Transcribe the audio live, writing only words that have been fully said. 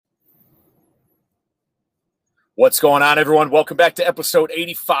What's going on, everyone? Welcome back to episode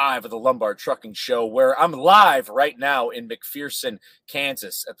 85 of the Lombard Trucking Show, where I'm live right now in McPherson,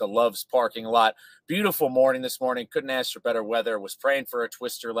 Kansas at the Love's parking lot. Beautiful morning this morning. Couldn't ask for better weather. Was praying for a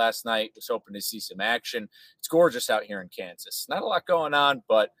twister last night. Was hoping to see some action. It's gorgeous out here in Kansas. Not a lot going on,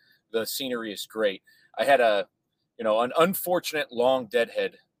 but the scenery is great. I had an unfortunate long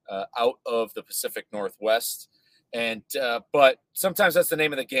deadhead out of the Pacific Northwest. But sometimes that's the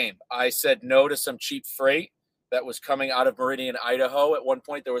name of the game. I said no to some cheap freight that was coming out of Meridian, Idaho. At one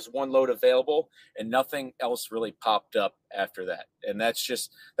point, there was one load available, and nothing else really popped up after that. And that's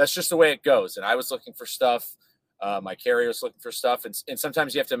just the way it goes. And I was looking for stuff. My carrier was looking for stuff, and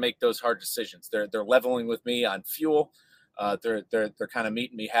sometimes you have to make those hard decisions. They're leveling with me on fuel. They're kind of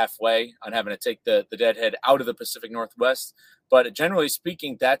meeting me halfway on having to take the deadhead out of the Pacific Northwest. But generally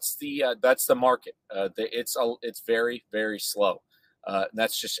speaking, that's the market. It's very, very slow.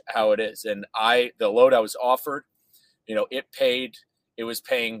 That's just how it is. And the load I was offered, it was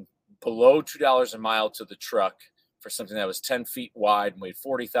paying below $2 a mile to the truck for something that was 10 feet wide and weighed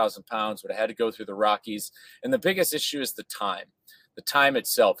 40,000 pounds, but I had to go through the Rockies. And the biggest issue is the time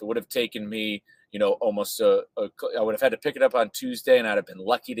itself. It would have taken me, almost I would have had to pick it up on Tuesday, and I'd have been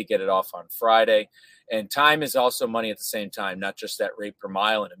lucky to get it off on Friday. And time is also money at the same time, not just that rate per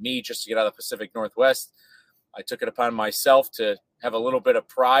mile. And to me, just to get out of the Pacific Northwest, I took it upon myself to have a little bit of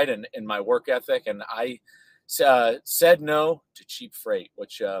pride in my work ethic, and I said no to cheap freight,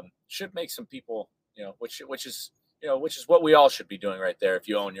 which should make some people, which is what we all should be doing right there if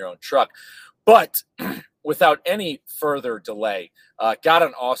you own your own truck. But without any further delay, got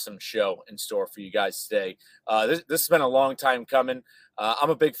an awesome show in store for you guys today. This has been a long time coming.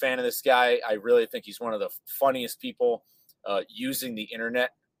 I'm a big fan of this guy. I really think he's one of the funniest people using the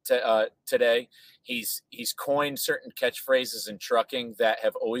internet today. He's coined certain catchphrases in trucking that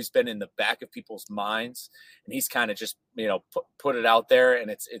have always been in the back of people's minds, and he's kind of just put it out there. And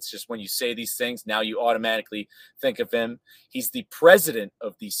it's just when you say these things, now you automatically think of him. He's the president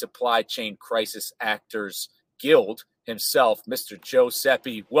of the Supply Chain Crisis Actors Guild himself, Mr. Joe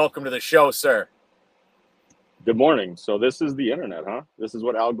Seppi. Welcome to the show, sir. Good morning. So this is the internet, huh? This is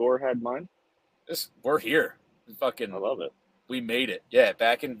what Al Gore had in mind? We're here. I love it. We made it. Yeah,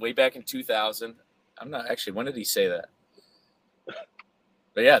 way back in 2000. I'm not actually, when did he say that?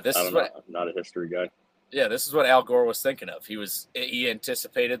 But yeah, I'm not a history guy. Yeah, this is what Al Gore was thinking of. He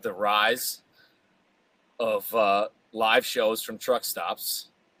anticipated the rise of live shows from truck stops.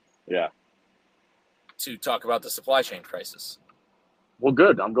 Yeah. To talk about the supply chain crisis. Well,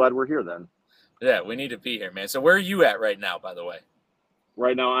 good. I'm glad we're here then. Yeah, we need to be here, man. So where are you at right now, by the way?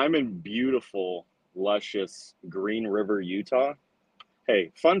 Right now, I'm in beautiful, luscious Green River, Utah.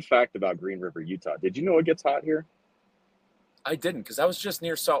 Hey, fun fact about Green River, Utah. Did you know it gets hot here? I didn't, because I was just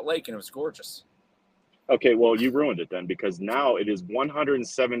near Salt Lake and it was gorgeous. Okay, well, you ruined it then, because now it is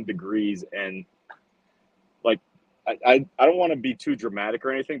 107 degrees, and I don't want to be too dramatic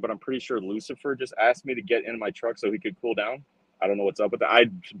or anything, but I'm pretty sure Lucifer just asked me to get in my truck so he could cool down. I don't know what's up with that. I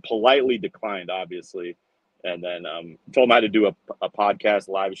politely declined, obviously, and then told him I had to do a podcast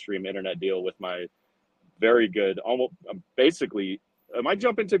live stream internet deal with my very good, almost basically. Am I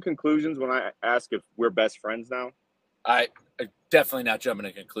jumping to conclusions when I ask if we're best friends now? I definitely not jumping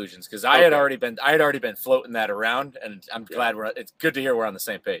to conclusions, because I had already been floating that around, and I'm glad it's good to hear we're on the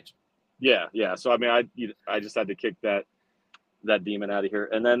same page. Yeah. So I mean, I just had to kick that demon out of here,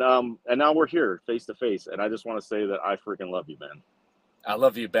 and then and now we're here face to face, and I just want to say that I freaking love you, man. I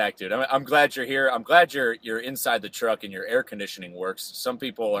love you back, dude. I'm glad you're here. I'm glad you're inside the truck and your air conditioning works. Some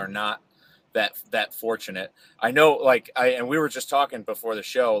people are not that fortunate. I know, and we were just talking before the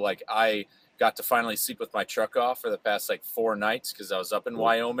show, I got to finally sleep with my truck off for the past 4 nights because I was up in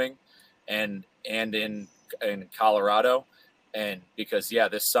Wyoming and in Colorado, and because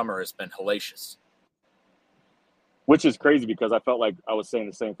this summer has been hellacious. Which is crazy, because I felt like I was saying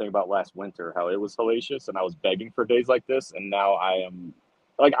the same thing about last winter, how it was hellacious, and I was begging for days like this, and now I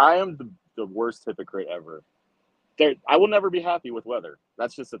am the worst hypocrite ever. I will never be happy with weather.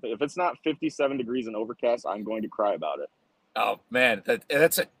 That's just the thing. If it's not 57 degrees and overcast, I'm going to cry about it. Oh man,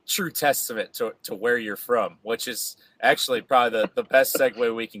 that's a true testament to where you're from, which is actually probably the best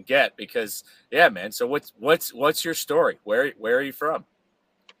segue we can get, because man. So what's your story? Where are you from?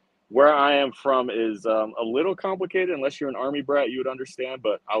 Where I am from is a little complicated. Unless you're an Army brat, you would understand.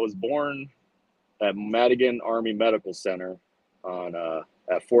 But I was born at Madigan Army Medical Center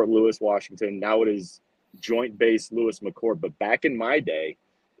at Fort Lewis, Washington. Now it is Joint Base Lewis McChord. But back in my day,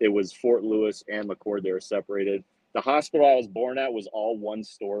 it was Fort Lewis and McChord. They were separated. The hospital I was born at was all one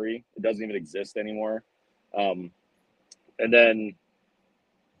story. It doesn't even exist anymore. And then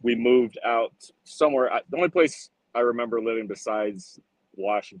we moved out somewhere. The only place I remember living besides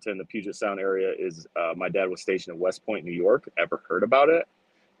Washington, the Puget Sound area, is my dad was stationed in West Point, New York. Ever heard about it?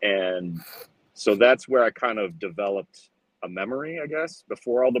 And so that's where I kind of developed a memory, I guess,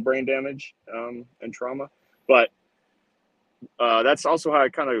 before all the brain damage and trauma. But that's also how I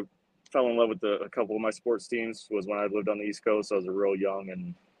kind of fell in love with a couple of my sports teams, was when I lived on the East Coast. I was a real young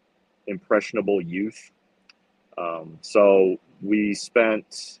and impressionable youth. So we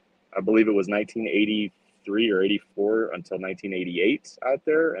spent, I believe it was 1983 or 84 until 1988 out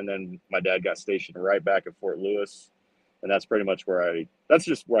there. And then my dad got stationed right back at Fort Lewis. And that's pretty much that's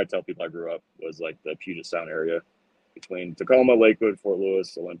just where I tell people I grew up, was like the Puget Sound area between Tacoma, Lakewood, Fort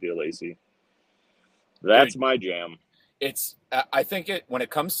Lewis, Olympia, Lacey. That's my jam. I think when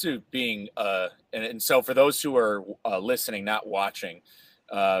it comes to being, and so for those who are listening, not watching,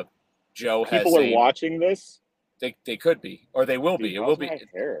 Joe people are watching this. They could be, or they will be. It will be.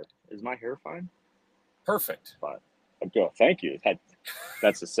 Hair? Is my hair fine? Perfect. Fine. Okay, thank you.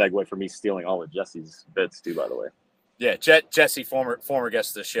 That's a segue for me stealing all of Jesse's bits too, by the way. Yeah, Jesse, former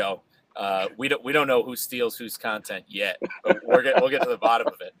guest of the show. We don't know who steals whose content yet, but we'll get to the bottom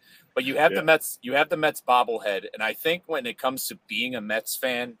of it. But you have the Mets bobblehead, and I think when it comes to being a Mets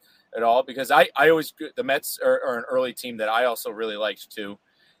fan at all, because I always, the Mets are an early team that I also really liked too.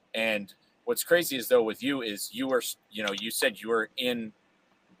 And what's crazy is, though, with you is you said you were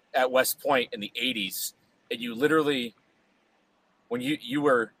at West Point in the 80s, and you literally, when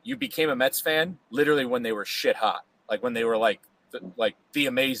you became a Mets fan literally when they were shit hot, like when they were like the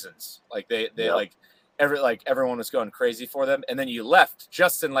Amazons, like they yep. Everyone was going crazy for them, and then you left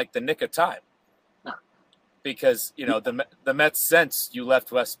just in like the nick of time, because the Mets, since you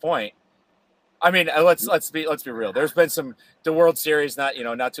left West Point. I mean, let's be real. There's been the World Series, not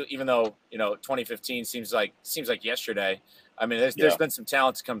too, even though 2015 seems like yesterday. I mean, there's been some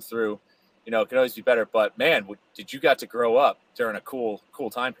talent to come through. It could always be better. But man, did you got to grow up during a cool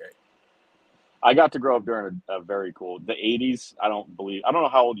time period? I got to grow up during a very cool, the 80s. I don't know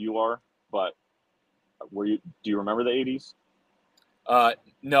how old you are, but do you remember the 80s?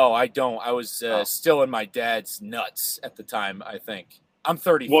 No, I don't. I was still in my dad's nuts at the time, I think. I'm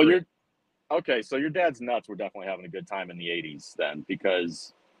 33. Well, okay, so your dad's nuts were definitely having a good time in the 80s then,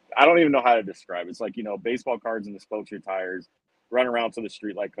 because I don't even know how to describe it. It's like, baseball cards in the spokes of your tires, run around till the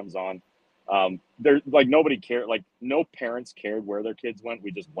street light comes on. There, like, nobody cared. Like, no parents cared where their kids went.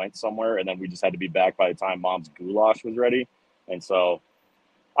 We just went somewhere, and then we just had to be back by the time mom's goulash was ready. And so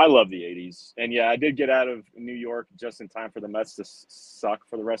I love the 80s. And yeah, I did get out of New York just in time for the Mets to suck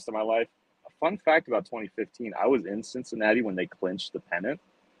for the rest of my life. A fun fact about 2015, I was in Cincinnati when they clinched the pennant.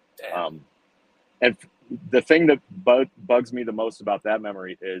 And the thing that bugs me the most about that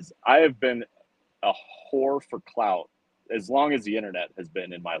memory is I have been a whore for clout as long as the internet has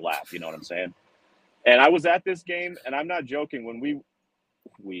been in my lap. You know what I'm saying? And I was at this game, and I'm not joking.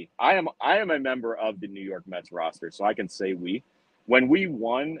 When I am a member of the New York Mets roster, so I can say when we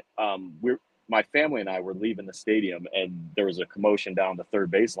won, my family and I were leaving the stadium, and there was a commotion down the third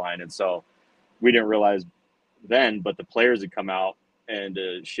baseline, and so we didn't realize then, but the players had come out and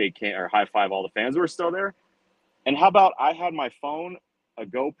shake hand or high five all the fans who were still there. And how about I had my phone, a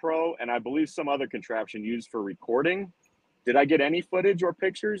GoPro, and I believe some other contraption used for recording. Did I get any footage or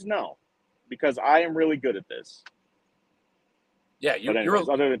pictures? No, because I am really good at this. Yeah,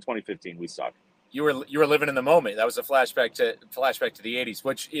 other than 2015, we suck. You were living in the moment. That was a flashback to the 80s,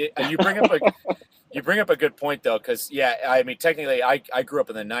 which you bring up a good point, though, because I mean, technically I grew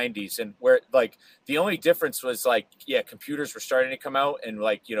up in the 90s, and where like the only difference was like computers were starting to come out, and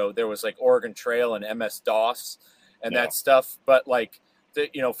like there was like Oregon Trail and MS DOS and that stuff, but like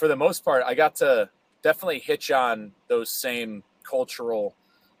for the most part I got to definitely hitch on those same cultural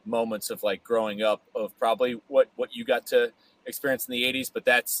moments of like growing up, of probably what you got to experience in the 80s, but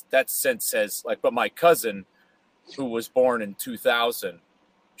that's since has like, but my cousin who was born in 2000,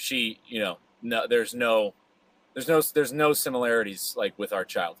 she no, there's no similarities like with our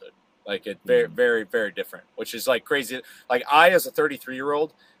childhood. Like it very, very, very different, which is like crazy. Like I, as a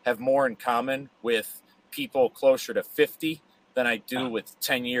 33-year-old, have more in common with people closer to 50 than I do with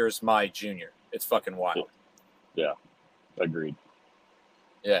 10 years my junior. It's fucking wild. Yeah, agreed.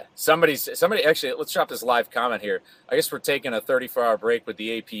 Yeah, somebody actually, let's drop this live comment here. I guess we're taking a 34-hour break with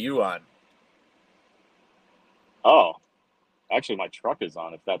the APU on. Oh, actually, my truck is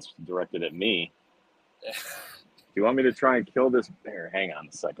on, if that's directed at me. Do you want me to try and kill this bear? Hang on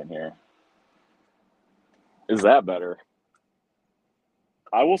a second here. Is that better?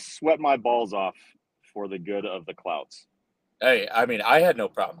 I will sweat my balls off for the good of the clouts. Hey, I mean, I had no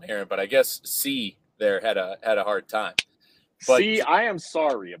problem hearing, but I guess C there had a hard time. But See, I am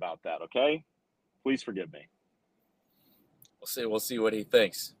sorry about that. Okay, please forgive me. we'll see what he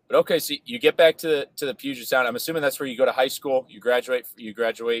thinks. But okay, so you get back to the Puget Sound. I'm assuming that's where you go to high school. You graduate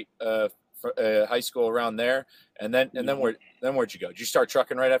high school around there, and then where'd you go? Did you start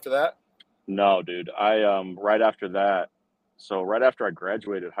trucking right after that? No, dude. I right after that. So right after I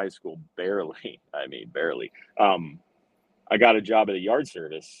graduated high school, barely. I mean, barely. I got a job at a yard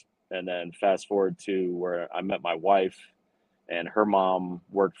service, and then fast forward to where I met my wife, and her mom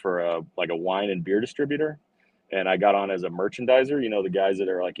worked for a wine and beer distributor, and I got on as a merchandiser. You know, the guys that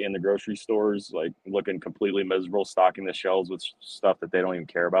are like in the grocery stores, like looking completely miserable, stocking the shelves with stuff that they don't even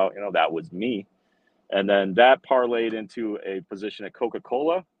care about. You know, that was me. And then that parlayed into a position at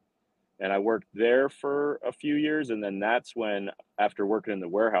Coca-Cola, and I worked there for a few years. And then that's when, after working in the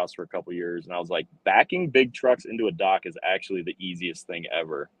warehouse for a couple of years, and I was like, backing big trucks into a dock is actually the easiest thing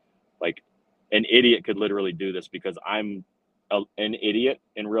ever. Like, an idiot could literally do this because I'm an idiot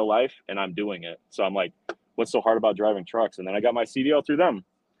in real life and I'm doing it. So I'm like, what's so hard about driving trucks? And then I got my CDL through them.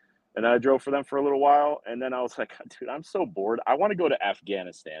 And then I drove for them for a little while. And then I was like, dude, I'm so bored. I want to go to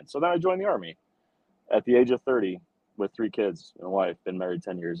Afghanistan. So then I joined the Army at the age of 30 with 3 kids and a wife, been married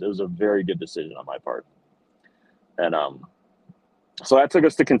 10 years. It was a very good decision on my part. And so that took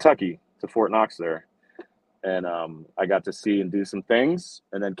us to Kentucky, to Fort Knox there. And I got to see and do some things,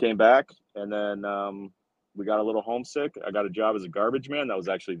 and then came back. And then we got a little homesick. I got a job as a garbage man. That was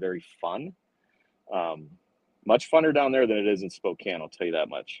actually very fun. Much funner down there than it is in Spokane, I'll tell you that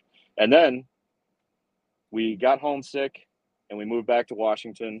much. And then we got homesick, and we moved back to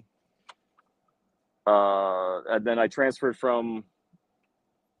Washington. And then I transferred from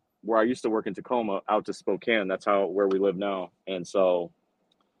where I used to work in Tacoma out to Spokane. That's where we live now. And so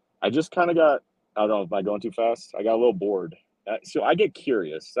I just kind of got, I don't know, am I going too fast? I got a little bored. So I get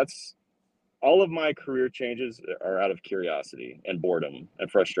curious. That's all of my career changes are out of curiosity and boredom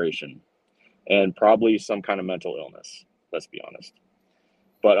and frustration and probably some kind of mental illness. Let's be honest.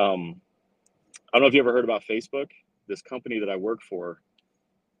 But I don't know if you ever heard about Facebook. This company that I work for,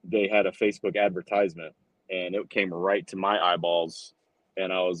 they had a Facebook advertisement, and it came right to my eyeballs.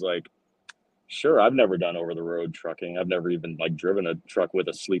 And I was like, sure, I've never done over the road trucking. I've never even driven a truck with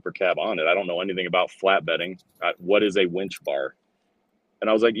a sleeper cab on it. I don't know anything about flatbedding. What is a winch bar? And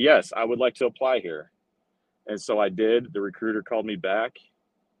I was like, yes, I would like to apply here. And so I did. The recruiter called me back,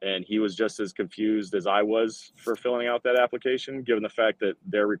 and he was just as confused as I was for filling out that application, given the fact that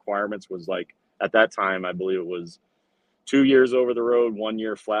their requirements was at that time, I believe it was 2 years over the road, 1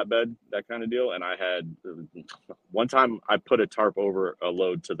 year flatbed, that kind of deal. And I had one time I put a tarp over a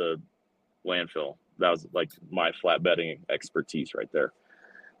load to the landfill. That was my flatbedding expertise right there.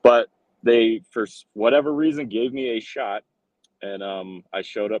 But they, for whatever reason, gave me a shot. And I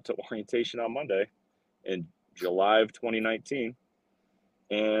showed up to orientation on Monday in July of 2019.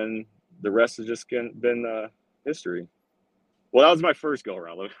 And the rest has just been history. Well, that was my first go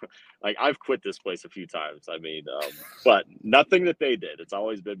around. I've quit this place a few times. I mean, but nothing that they did. It's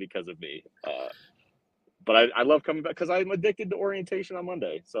always been because of me. But I love coming back because I'm addicted to orientation on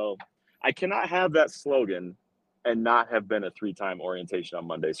Monday. So I cannot have that slogan and not have been a 3-time orientation on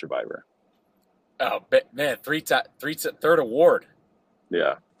Monday survivor. Oh man, third award.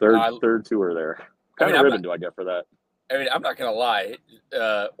 Yeah, third tour there. What kind of ribbon do I get for that? I mean, I'm not gonna lie.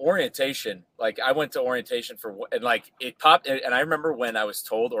 Orientation, I went to orientation and it popped. And I remember when I was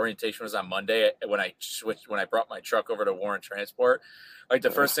told orientation was on Monday when I brought my truck over to Warren Transport.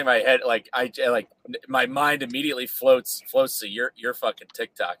 The first thing I had, my mind immediately floats to your fucking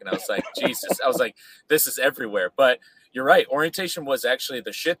TikTok, and I was like, Jesus, I was like, this is everywhere. But you're right, orientation was actually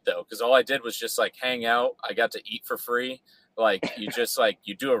the shit though, because all I did was just hang out. I got to eat for free. You just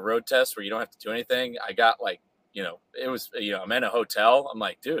you do a road test where you don't have to do anything. I got it was, I'm in a hotel. I'm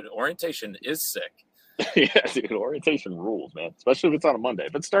like, dude, orientation is sick. Yeah, dude, orientation rules, man. Especially if it's on a Monday.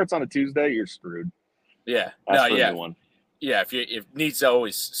 If it starts on a Tuesday, you're screwed. Yeah. New one. Yeah, if it needs to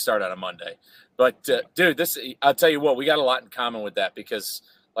always start on a Monday. But dude, I'll tell you what, we got a lot in common with that because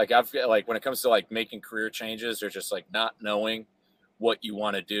I've when it comes to making career changes or just not knowing what you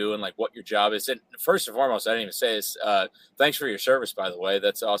want to do and what your job is. And first and foremost, I didn't even say this. Thanks for your service, by the way.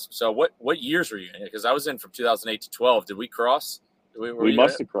 That's awesome. So what years were you in? Because I was in from 2008 to 12. Did we cross? We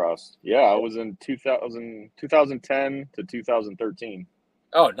must have crossed. Yeah, I was in 2010 to 2013.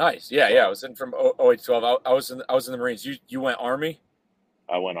 Oh, nice. Yeah. I was in from 08 to 12. I was in the Marines. You went Army?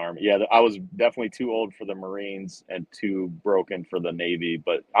 I went Army. Yeah, I was definitely too old for the Marines and too broken for the Navy.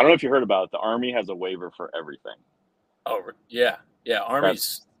 But I don't know if you heard about it. The Army has a waiver for everything. Oh, yeah. Yeah,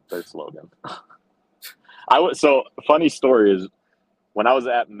 Army's their slogan. So funny story is when I was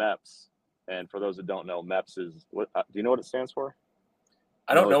at MEPS, And for those that don't know, MEPS is what? Do you know what it stands for?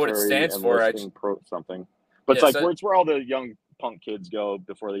 I don't know what it Military stands for. Enlisting Pro something, but it's Yeah, like so, it's where all the young punk kids go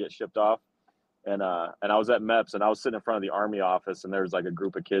before they get shipped off. And I was at MEPS, and I was sitting in front of the Army office, and there was like a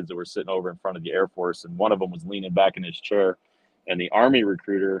group of kids that were sitting over in front of the Air Force, and one of them was leaning back in his chair, and the Army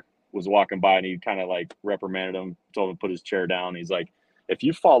recruiter was walking by, and he kind of like reprimanded him, told him to put his chair down. He's like, "If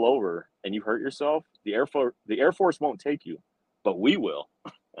you fall over and you hurt yourself, the Air Force won't take you, but we will."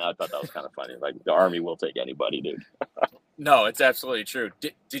 And I thought that was kind of funny. Like the Army will take anybody, dude. no, it's absolutely true.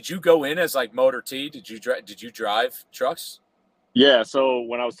 Did you go in as like motor T? Did you drive trucks? Yeah. So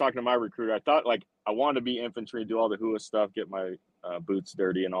when I was talking to my recruiter, I thought like I wanted to be infantry, do all the HUA stuff, get my boots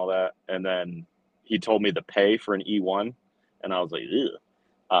dirty and all that. And then he told me the pay for an E1, and I was like, ew.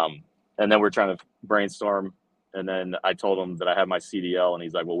 And then we're trying to brainstorm. And then I told him that I had my CDL, and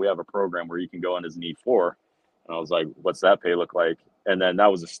he's like, well, we have a program where you can go in as an E4. And I was like, what's that pay look like? And then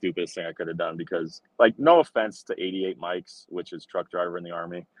that was the stupidest thing I could have done because, like, no offense to 88 Mikes, which is truck driver in the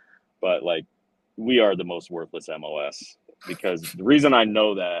Army, but like, we are the most worthless MOS. Because the reason I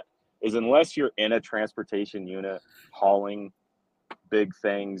know that is unless you're in a transportation unit hauling big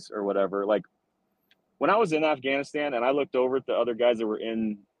things or whatever. Like when I was in Afghanistan and I looked over at the other guys that were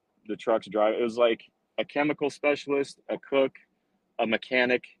in the trucks driving, it was like a chemical specialist, a cook, a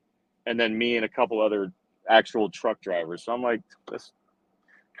mechanic, and then me and a couple other actual truck drivers. So I'm like,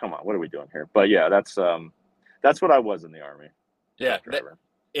 come on, what are we doing here? But yeah, that's what I was in the Army. Yeah,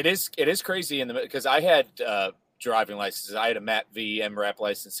 it is crazy because I had driving licenses. I had a MAP V, MRAP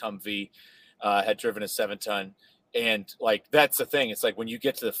license, Humvee, had driven a 7-ton, and like that's the thing. It's like when you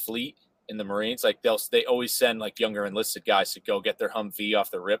get to the fleet in the Marines, like they always send like younger enlisted guys to go get their Humvee off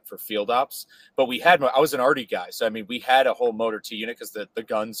the rip for field ops. But I was an arty guy, so I mean we had a whole motor T unit because the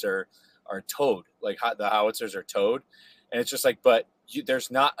guns are towed, like the howitzers are towed, and it's just like, but there's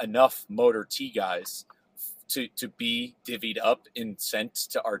not enough motor T guys to be divvied up and sent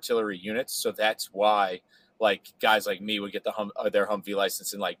to artillery units. So that's why like guys like me would get their Humvee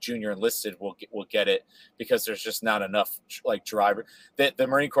license, and like junior enlisted will get it because there's just not enough like driver. The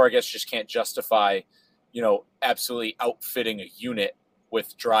Marine Corps, I guess, just can't justify, absolutely outfitting a unit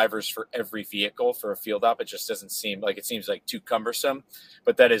with drivers for every vehicle for a field op. It just doesn't seem like it seems like too cumbersome.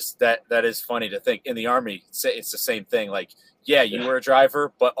 But that is funny to think. In the Army, it's the same thing. Like, yeah, you were a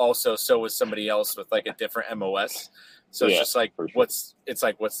driver, but also so was somebody else with like a different MOS. So it's just like, sure. what's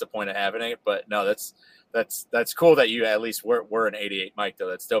the point of having it? But no, that's cool that you at least were an 88 Mike though.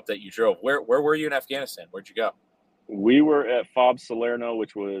 That's dope that you drove. Where were you in Afghanistan? Where'd you go? We were at Fob Salerno,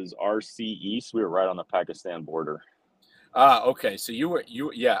 which was RC East. We were right on the Pakistan border. Okay. So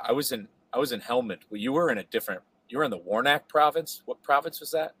yeah, I was in Helmand. Well, you were in the Warnak province. What province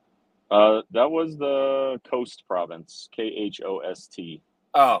was that? That was the Coast province, KHOST.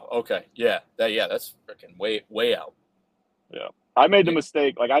 Oh, okay. Yeah. That's freaking way out. Yeah. I made the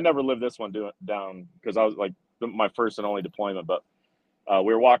mistake. Like I never lived this one down because I was like my first and only deployment, but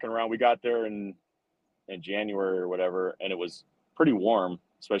we were walking around. We got there in January or whatever, and it was pretty warm,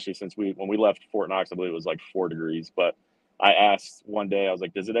 especially since when we left Fort Knox, I believe it was like 4 degrees. But I asked one day, I was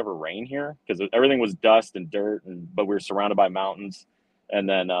like, does it ever rain here? Because everything was dust and dirt, but we were surrounded by mountains. And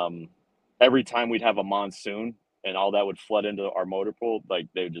then every time we'd have a monsoon and all that would flood into our motor pool, like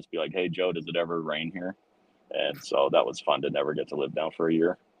they would just be like, hey, Joe, does it ever rain here? And so that was fun to never get to live down for a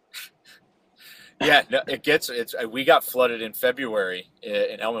year. Yeah, no, we got flooded in February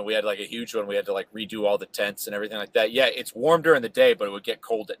in Helmand. We had like a huge one. We had to like redo all the tents and everything like that. Yeah, it's warm during the day, but it would get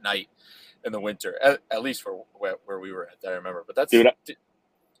cold at night in the winter, at least for where we were at. I remember. But that's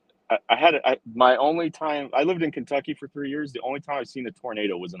my only time. I lived in Kentucky for 3 years. The only time I've seen a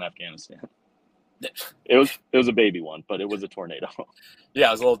tornado was in Afghanistan. It was a baby one, but it was a tornado. Yeah,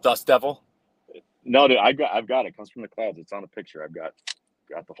 it was a little dust devil. No, dude, I've got it. It comes from the clouds. It's on a picture. I've got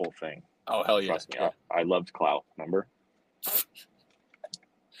the whole thing. Oh, hell yeah. Trust me, I loved clout, remember?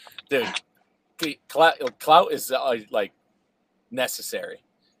 Dude, clout is like necessary,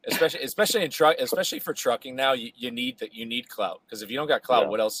 especially in truck, especially for trucking now. You need clout because if you don't got clout,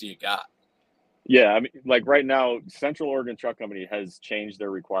 what else do you got? Yeah, I mean, like right now, Central Oregon Truck Company has changed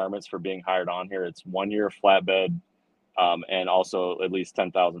their requirements for being hired on here. It's 1 year flatbed, and also at least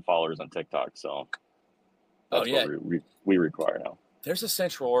 10,000 followers on TikTok. So that's what we require now. There's a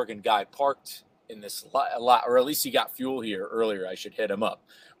Central Oregon guy parked in this a lot, or at least he got fuel here earlier. I should hit him up.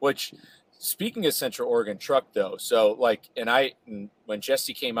 Which, speaking of Central Oregon truck, though, so like, when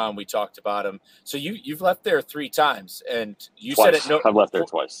Jesse came on, we talked about him. So you've left there 3 times, and you twice. said it. No, I've left there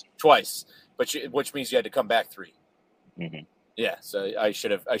twice. Twice, which means you had to come back 3. Mm-hmm. Yeah, so I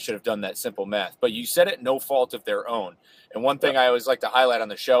should have done that simple math. But you said it, no fault of their own. And one Yep. thing I always like to highlight on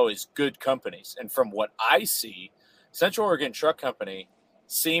the show is good companies. And from what I see, Central Oregon Truck Company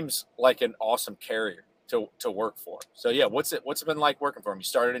seems like an awesome carrier to work for. So yeah, what's it been like working for them? You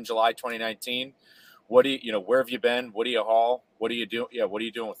started in July 2019. What do you where have you been? What do you haul? What do you do? Yeah, what are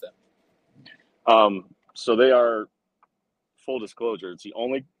you doing with them? So they are, full disclosure, it's the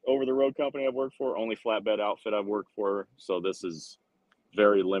only over the road company I've worked for, only flatbed outfit I've worked for. So this is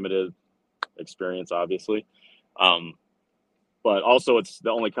very limited experience, obviously. But also it's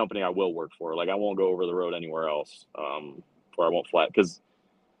the only company I will work for. Like I won't go over the road anywhere else, or I won't flat, because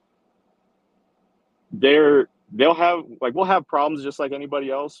they'll have, like, we'll have problems just like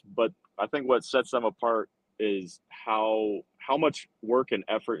anybody else. But I think what sets them apart is how much work and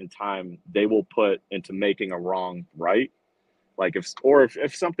effort and time they will put into making a wrong right. Like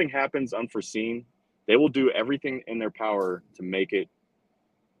if something happens unforeseen, they will do everything in their power to make it,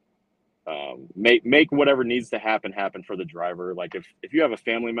 make whatever needs to happen for the driver. Like if you have a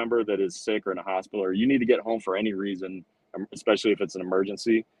family member that is sick or in a hospital, or you need to get home for any reason, especially if it's an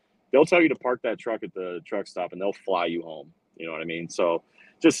emergency, they'll tell you to park that truck at the truck stop and they'll fly you home. You know what I mean? So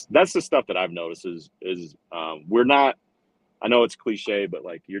just, that's the stuff that I've noticed is we're not, I know it's cliche, but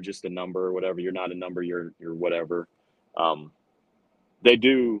like, you're just a number or whatever. You're not a number. You're whatever. Um, they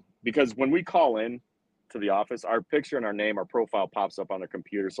do, because when we call in to the office, our picture and our name, our profile pops up on their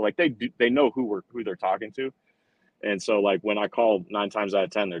computer. So like they know who they're talking to. And so like when I call 9 times out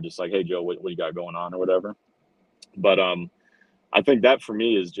of 10, they're just like, "Hey Joe, what you got going on," or whatever. But I think that for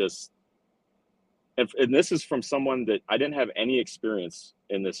me is just, and this is from someone that I didn't have any experience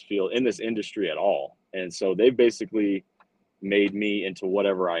in this field, in this industry at all. And so they basically made me into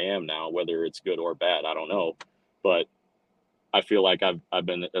whatever I am now, whether it's good or bad, I don't know. But I feel like I've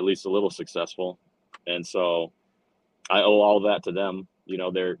been at least a little successful. And so I owe all that to them. You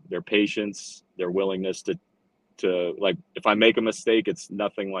know, their patience, their willingness to like, if I make a mistake, it's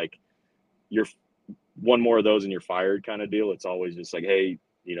nothing like you're one more of those and you're fired kind of deal. It's always just like, hey,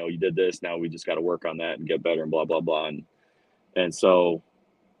 you did this, now we just got to work on that and get better and blah blah blah. And so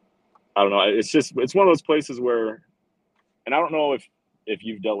I don't know. It's one of those places where, and I don't know if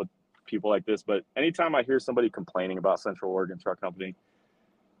you've dealt with people like this, but anytime I hear somebody complaining about Central Oregon Truck Company,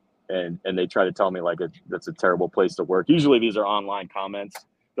 and they try to tell me like that's a terrible place to work. Usually these are online comments.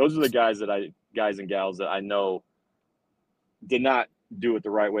 Those are the guys and gals that I know did not do it the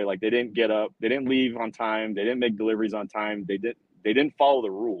right way. Like they didn't get up, they didn't leave on time, they didn't make deliveries on time, they didn't follow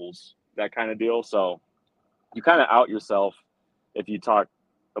the rules, that kind of deal. So you kind of out yourself if you talk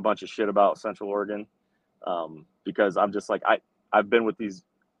a bunch of shit about Central Oregon, because I'm just like, I've been with these.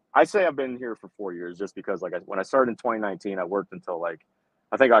 I say I've been here for 4 years just because like when I started in 2019, I worked until like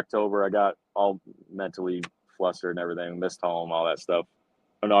I think October. I got all mentally flustered and everything, missed home, all that stuff.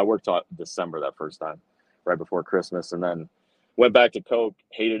 Oh no, I worked till December that first time, right before Christmas, and then went back to Coke,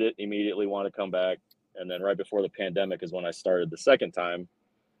 hated it immediately, wanted to come back, and then right before the pandemic is when I started the second time.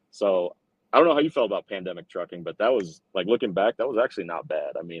 So I don't know how you felt about pandemic trucking, but that was like, looking back, that was actually not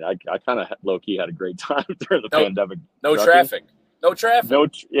bad. I mean, I kind of low key had a great time during the No, pandemic no trucking. traffic. No traffic.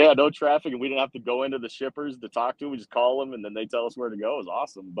 No traffic, and we didn't have to go into the shippers to talk to them. We just call them, and then they tell us where to go. It was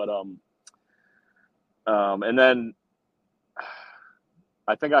awesome. But and then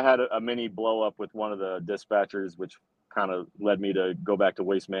I think I had a mini blow up with one of the dispatchers, which kind of led me to go back to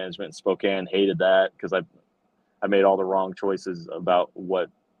waste management in Spokane. Hated that because I made all the wrong choices about what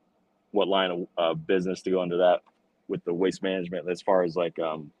line of business to go into that with the waste management. As far as like,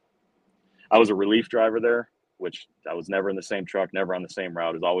 I was a relief driver there, which I was never in the same truck, never on the same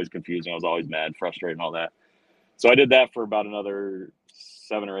route. It was always confusing. I was always mad, frustrated, and all that. So I did that for about another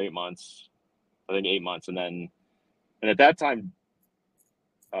 7 or 8 months, I think 8 months. And at that time,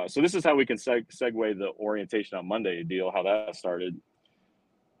 so this is how we can segue the orientation on Monday deal, how that started.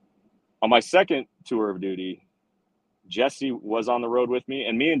 On my second tour of duty, Jesse was on the road with me,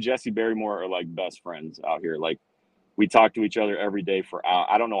 and me and Jesse Barrymore are like best friends out here. Like we talk to each other every day for hours.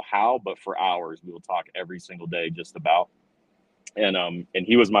 I don't know how, but for hours we will talk every single day, just about. And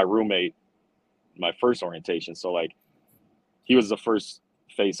he was my roommate my first orientation, so like he was the first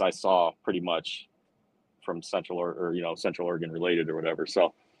face I saw pretty much from Central or Central Oregon related or whatever.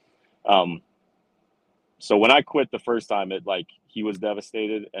 Um, so when I quit the first time, it like he was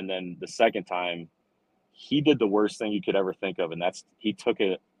devastated, and then the second time, he did the worst thing you could ever think of, and that's he took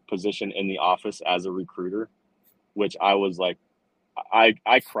a position in the office as a recruiter, which I was like, I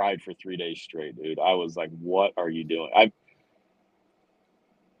cried for 3 days straight, dude. I was like, what are you doing?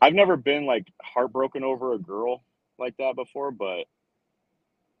 I've never been like heartbroken over a girl like that before, but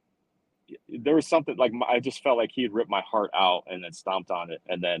there was something like I just felt like he had ripped my heart out and then stomped on it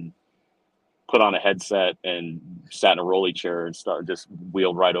and then put on a headset and sat in a rolly chair and just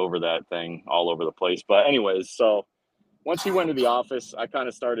wheeled right over that thing all over the place. But anyways, so once he went to the office, I kind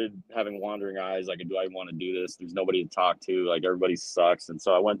of started having wandering eyes. Like, do I want to do this? There's nobody to talk to. Like, everybody sucks. And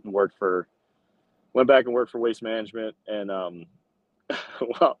so I went back and worked for Waste Management. And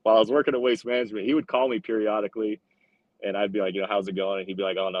while I was working at Waste Management, he would call me periodically, and I'd be like, how's it going? And he'd be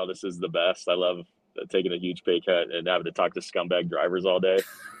like, oh no, this is the best. I love taking a huge pay cut and having to talk to scumbag drivers all day.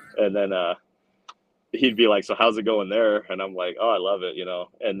 And then he'd be like, so how's it going there? And I'm like, oh, I love it,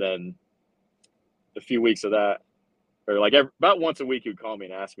 And then a few weeks of that, or like about once a week, he would call me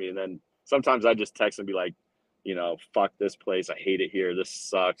and ask me. And then sometimes I'd just text and be like, fuck this place. I hate it here. This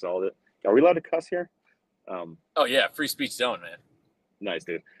sucks. All that. Are we allowed to cuss here? Oh yeah. Free speech zone, man. Nice,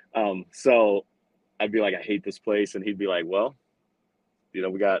 dude. So I'd be like, I hate this place. And he'd be like, well, we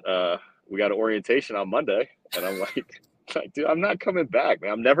got an orientation on Monday. And I'm like, dude, I'm not coming back,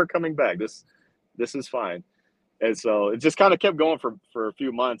 man. I'm never coming back. This is fine. And so it just kind of kept going for a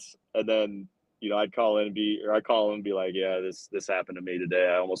few months. And then, I'd call him and be like, yeah, this happened to me today.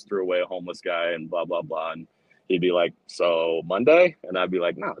 I almost threw away a homeless guy and blah, blah, blah. And he'd be like, so Monday? And I'd be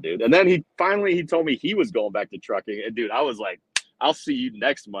like, no, dude. And then he told me he was going back to trucking. And dude, I was like, I'll see you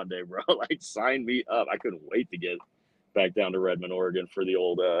next Monday, bro. Like, sign me up. I couldn't wait to get back down to Redmond, Oregon for the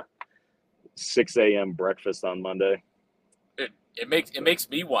old 6 a.m. breakfast on Monday. It makes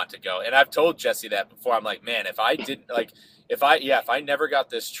me want to go. And I've told Jesse that before. I'm like, man, if I never got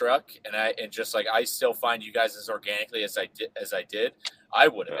this truck and I still find you guys as organically as I did, I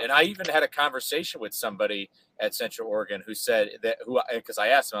would have. Yeah. And I even had a conversation with somebody at Central Oregon who said because I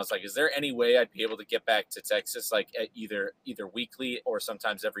asked him, I was like, is there any way I'd be able to get back to Texas, like either weekly or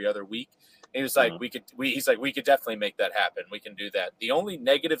sometimes every other week? And he was like, we could definitely make that happen. We can do that. The only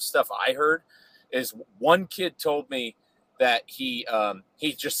negative stuff I heard is one kid told me that he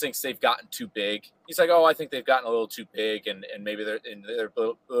just thinks they've gotten too big. He's like, oh, I think they've gotten a little too big and maybe they're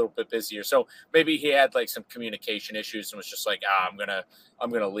a little bit busier. So maybe he had like some communication issues and was just like, I'm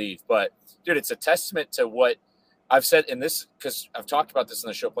gonna leave. But dude, it's a testament to what I've said in this, because I've talked about this on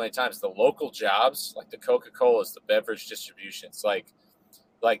the show plenty of times. The local jobs, like the Coca-Colas, the beverage distributions, like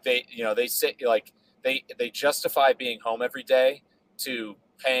they say like they justify being home every day to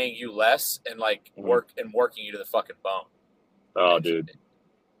paying you less and like working you to the fucking bone. Oh, dude.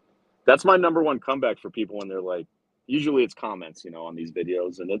 That's my number one comeback for people when they're like, usually it's comments, on these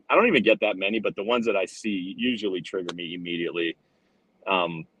videos. And I don't even get that many, but the ones that I see usually trigger me immediately.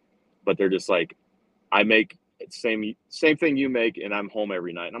 But they're just like, I make same thing you make and I'm home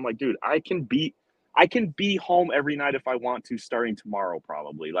every night. And I'm like, dude, I can be home every night if I want to, starting tomorrow,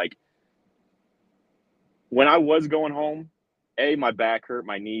 probably. Like, when I was going home, my back hurt,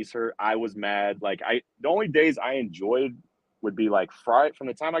 my knees hurt. I was mad. Like, the only days I enjoyed would be like Friday, from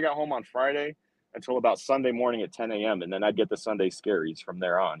the time I got home on Friday until about Sunday morning at 10 a.m. And then I'd get the Sunday scaries from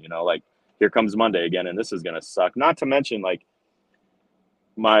there on, like, here comes Monday again, and this is going to suck. Not to mention, like,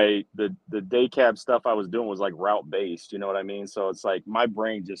 the day cab stuff I was doing was like route based, you know what I mean? So it's like my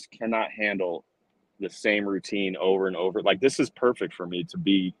brain just cannot handle the same routine over and over. Like, this is perfect for me to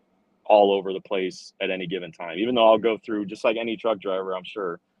be all over the place at any given time, even though I'll go through, just like any truck driver, I'm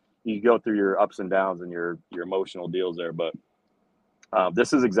sure you go through your ups and downs and your emotional deals there. But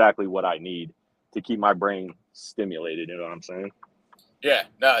this is exactly what I need to keep my brain stimulated. You know what I'm saying? Yeah,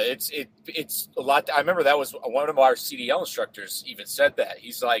 no, it's a lot. I remember that was one of our CDL instructors even said that.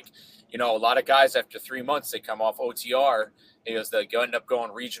 He's like, a lot of guys after 3 months, they come off OTR. He goes, they end up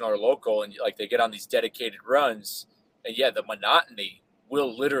going regional or local, and like they get on these dedicated runs, and yeah, the monotony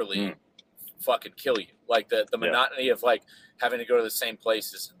will literally fucking kill you. Like the monotony of like having to go to the same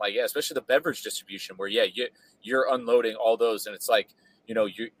places, like, yeah, especially the beverage distribution where, you're unloading all those. And it's like,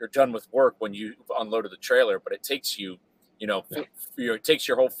 you're done with work when you unloaded the trailer, but it takes you, it takes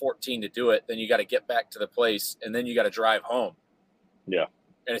your whole 14 to do it. Then you got to get back to the place and then you got to drive home. Yeah.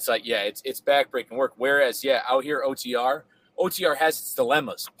 And it's like, yeah, it's backbreaking work. Whereas, out here, OTR has its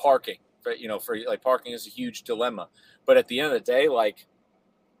dilemmas. Parking, for like parking is a huge dilemma. But at the end of the day, like,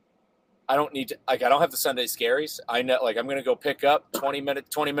 I don't need to, like, I don't have the Sunday scaries. I know, like, I'm going to go pick up 20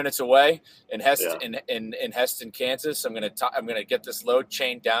 minutes away in Heston, in Heston, Kansas. I'm going to get this load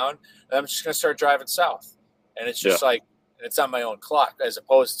chained down and I'm just going to start driving south. And it's just like, it's on my own clock as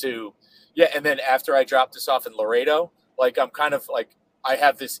opposed to, and then after I drop this off in Laredo, like, I'm kind of like, I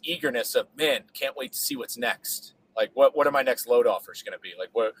have this eagerness of, man, can't wait to see what's next. Like, what are my next load offers going to be? Like,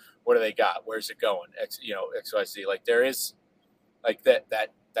 what do they got? Where's it going? XYZ. Like, there is like that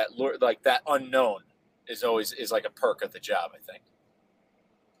like that unknown is like a perk of the job, I think.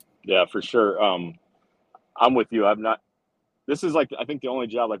 Yeah, for sure. I'm with you. I'm not. This is like I think the only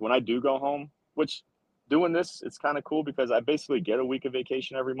job. Like when I do go home, which doing this, it's kind of cool because I basically get a week of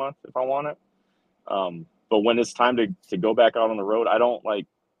vacation every month if I want it. But when it's time to go back out on the road, I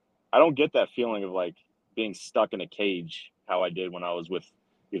don't get that feeling of like being stuck in a cage how I did when I was with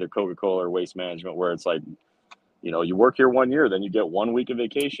either Coca-Cola or Waste Management, where it's like, you work here 1 year, then you get 1 week of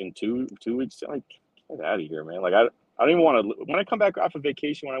vacation, two weeks. Like, get out of here, man. Like, I don't even want to. When I come back off of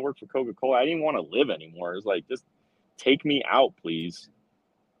vacation, when I work for Coca-Cola, I didn't even want to live anymore. It's like, just take me out, please.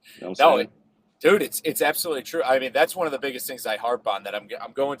 You know what I'm No, saying? dude, it's absolutely true. I mean, that's one of the biggest things I harp on. That I'm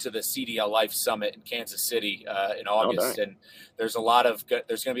going to the CDL Life Summit in Kansas City in Oh, August, dang. and there's going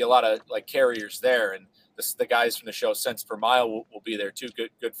to be a lot of like carriers there, and the guys from the show Cents Per Mile will be there too.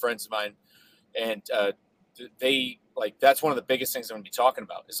 Good friends of mine, and they like that's one of the biggest things I'm going to be talking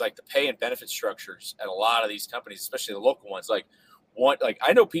about is like the pay and benefit structures at a lot of these companies, especially the local ones. Like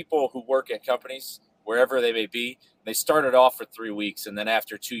I know people who work at companies wherever they may be. They started off for 3 weeks, and then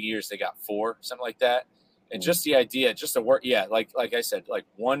after 2 years, they got 4, something like that. And just the idea, just the work, yeah, like I said, like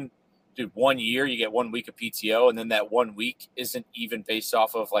 1 year you get 1 week of PTO, and then that 1 week isn't even based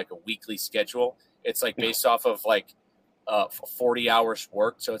off of like a weekly schedule. It's like based off of like 40 hours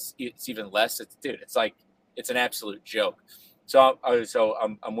worked, so it's even less. It's like it's an absolute joke. So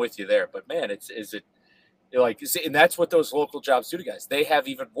I'm with you there, but man, is it like, and that's what those local jobs do to guys. They have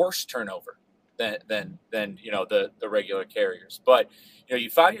even worse turnover than the regular carriers. But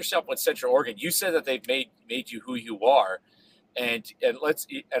you found yourself with Central Oregon. You said that they've made you who you are, and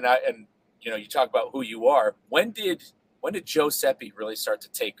you talk about who you are. When did Joe Seppi really start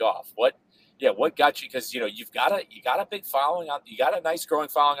to take off? What got you? Because you got a big following you got a nice growing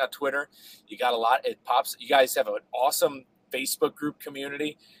following on Twitter. You got a lot. It pops. You guys have an awesome Facebook group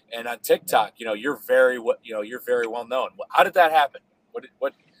community, and on TikTok, you're very well known. How did that happen?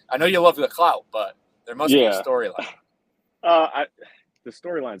 What? I know you love the clout, but there must be a Yeah. storyline. The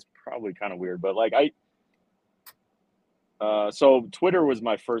storyline's probably kind of weird, but like so Twitter was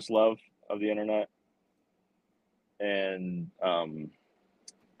my first love of the internet, and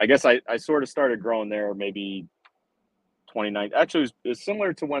I guess I sort of started growing there maybe 29. Actually, it was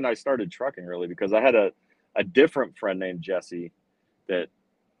similar to when I started trucking, really, because I had a different friend named Jesse that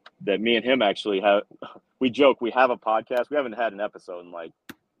me and him actually have. We joke we have a podcast. We haven't had an episode in like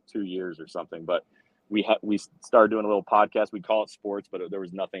 2 years or something, but we started doing a little podcast. We call it sports, but there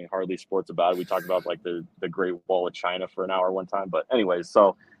was nothing hardly sports about it. We talked about like the Great Wall of China for an hour one time. But anyways,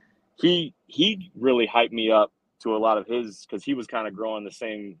 so he really hyped me up to a lot of his, because he was kind of growing the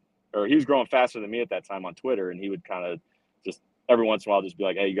same, or he was growing faster than me at that time on Twitter, and he would kind of just every once in a while just be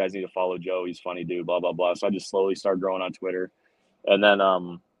like, hey, you guys need to follow Joe, he's funny dude, blah blah blah. So I just slowly started growing on Twitter, and then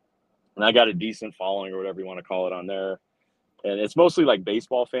and I got a decent following or whatever you want to call it on there, and it's mostly like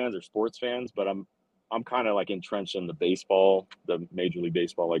baseball fans or sports fans, but I'm kind of like entrenched in the Major League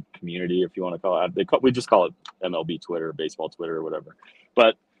Baseball like community, if you want to call it. We just call it MLB Twitter, baseball Twitter, or whatever.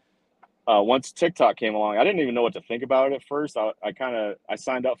 But once TikTok came along, I didn't even know what to think about it at first. I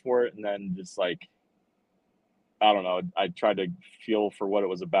signed up for it, and then just like, I don't know, I tried to feel for what it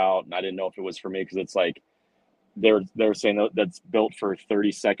was about, and I didn't know if it was for me, because it's like they're saying that's built for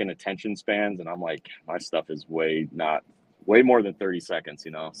 30-second attention spans, and I'm like, my stuff is way more than 30 seconds,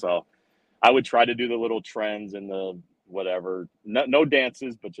 So I would try to do the little trends and the whatever, no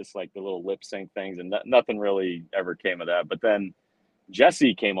dances, but just like the little lip sync things, and nothing really ever came of that. But then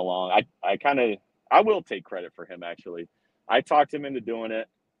Jesse came along. I will take credit for him, actually. I talked him into doing it,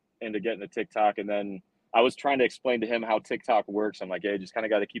 into getting the TikTok, and then I was trying to explain to him how TikTok works. I'm like, hey, just kind of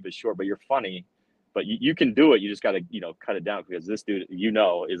got to keep it short, but you're funny, but you can do it. You just got to, cut it down, because this dude,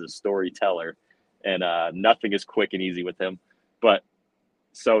 is a storyteller, and nothing is quick and easy with him. But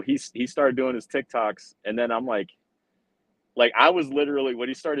so he started doing his TikToks, and then I'm like I was literally, when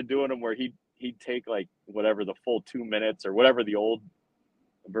he started doing them, where he'd take like whatever the full 2 minutes or whatever the old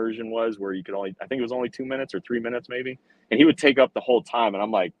version was, where you could only, I think it was only 2 minutes or 3 minutes maybe, and he would take up the whole time, and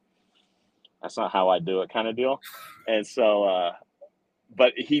I'm like, that's not how I do it, kind of deal. And so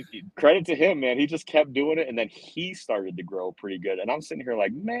but credit to him, man, he just kept doing it, and then he started to grow pretty good, and I'm sitting here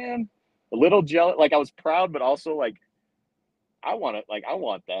like, man, a little jealous. Like, I was proud, but also like, I want it, like I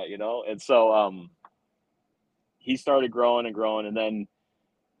want that, and so he started growing and growing, and then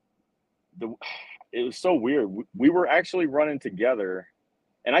it was so weird. We were actually running together,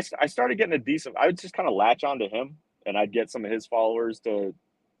 and I started getting a decent. I would just kind of latch onto him, and I'd get some of his followers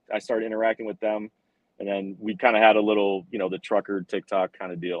I started interacting with them, and then we kind of had a little, the trucker TikTok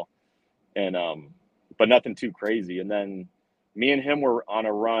kind of deal, and but nothing too crazy. And then me and him were on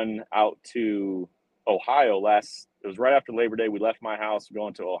a run out to Ohio it was right after Labor Day. We left my house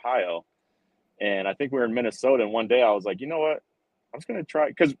going to Ohio, and I think we were in Minnesota. And one day I was like, you know what? I'm just gonna try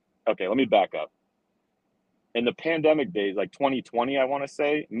because okay, let me back up. In the pandemic days, like 2020, I want to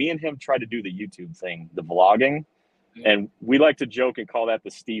say, me and him tried to do the YouTube thing, the vlogging, and we like to joke and call that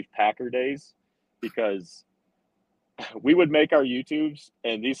the Steve Packer days because we would make our YouTubes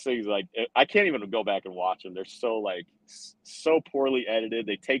and these things like I can't even go back and watch them. They're so like so poorly edited.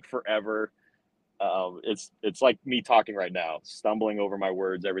 They take forever. It's like me talking right now, stumbling over my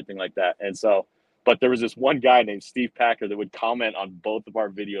words, everything like that. And so, but there was this one guy named Steve Packer that would comment on both of our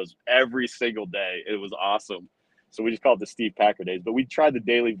videos every single day. It was awesome. So we just called it the Steve Packer days. But we tried the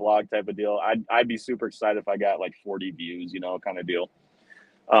daily vlog type of deal. I'd be super excited if I got like 40 views, you know, kind of deal.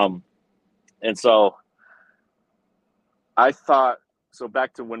 And so I thought, so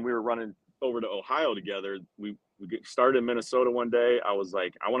back to when we were running over to Ohio together, we started in Minnesota one day. I was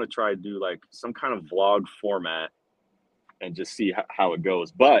like, I want to try to do like some kind of vlog format and just see how it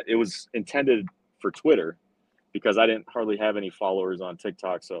goes. But it was intended for Twitter because I didn't hardly have any followers on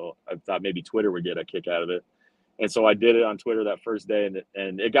TikTok. So I thought maybe Twitter would get a kick out of it. And so I did it on Twitter that first day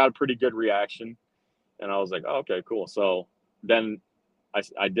and it got a pretty good reaction. And I was like, oh, okay, cool. So then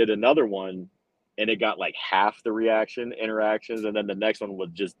I did another one and it got like half the interactions. And then the next one was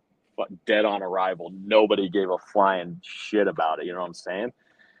just dead on arrival. Nobody gave a flying shit about it. You know what I'm saying?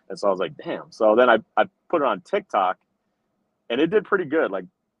 And so I was like, damn. So then I put it on TikTok and it did pretty good. Like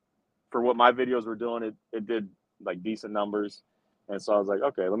for what my videos were doing, it did like decent numbers. And so I was like,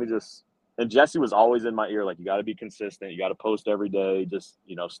 okay, let me just, and Jesse was always in my ear. Like, you got to be consistent. You got to post every day. Just,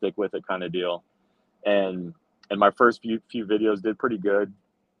 you know, stick with it kind of deal. And my first few videos did pretty good.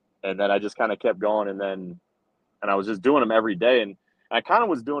 And then I just kind of kept going. And I was just doing them every day. And I kind of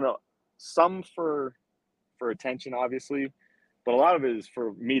was doing some for attention, obviously, but a lot of it is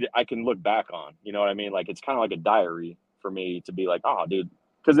for me I can look back on, you know what I mean? Like, it's kind of like a diary for me to be like, oh, dude,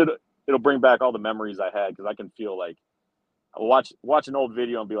 because it'll bring back all the memories I had. Because I can feel like I'll watch an old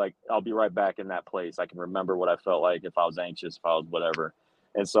video and be like, I'll be right back in that place. I can remember what I felt like if I was anxious, if I was whatever.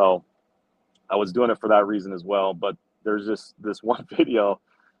 And so I was doing it for that reason as well. But there's just this one video.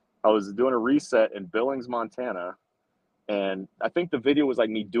 I was doing a reset in Billings, Montana. And I think the video was like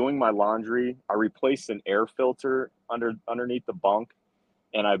me doing my laundry. I replaced an air filter underneath the bunk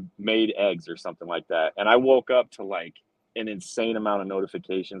and I made eggs or something like that. And I woke up to like an insane amount of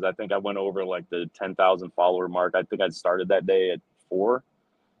notifications. I think I went over like the 10,000 follower mark. I think I'd started that day at 4.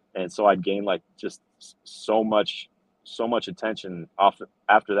 And so I'd gained like just so much attention off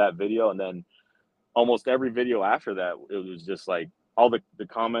after that video. And then almost every video after that, it was just like all the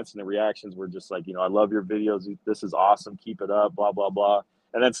comments and the reactions were just like, you know, I love your videos. This is awesome. Keep it up, blah, blah, blah.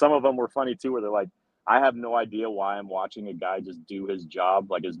 And then some of them were funny too, where they're like, I have no idea why I'm watching a guy just do his job,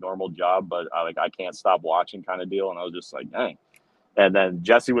 like his normal job, but I can't stop watching kind of deal. And I was just like, dang. And then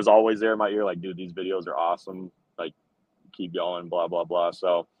Jesse was always there in my ear, like, dude, these videos are awesome. Like, keep going, blah, blah, blah.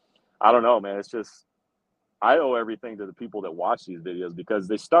 So I don't know, man. It's just, I owe everything to the people that watch these videos because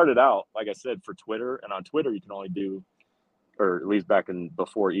they started out, like I said, for Twitter. And on Twitter, you can only do, or at least back in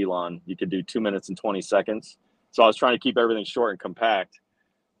before Elon, you could do 2 minutes and 20 seconds. So I was trying to keep everything short and compact.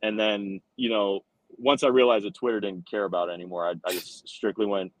 And then, you know, once I realized that Twitter didn't care about it anymore, I just strictly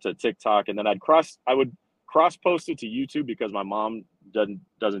went to TikTok. And then I would cross post it to YouTube because my mom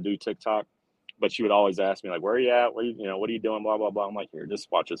doesn't do TikTok, but she would always ask me like, where are you at? What are you doing? Blah, blah, blah. I'm like, here,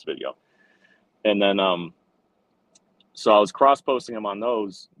 just watch this video. And then, so I was cross posting them on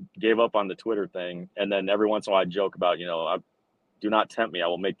those, gave up on the Twitter thing. And then every once in a while I joke about, you know, do not tempt me. I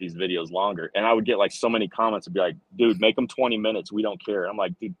will make these videos longer. And I would get like so many comments to be like, dude, make them 20 minutes. We don't care. I'm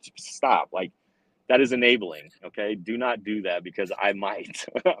like, dude, stop. Like, that is enabling. Okay. Do not do that because I might,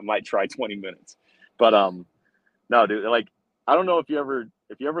 I might try 20 minutes. But, no, dude, like, I don't know if you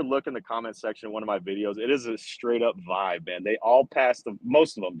ever look in the comment section of one of my videos, it is a straight up vibe, man. They all pass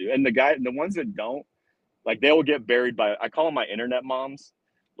most of them do. And the ones that don't, like, they will get buried by, I call them my internet moms.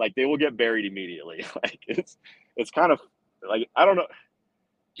 Like, they will get buried immediately. Like, it's kind of like, I don't know.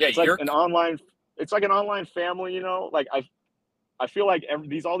 Yeah, it's like an online family, you know. Like, I feel like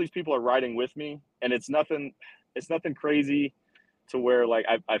all these people are riding with me, and it's nothing crazy to where like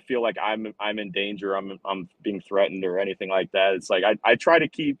I feel like I'm in danger, I'm being threatened or anything like that. It's like I try to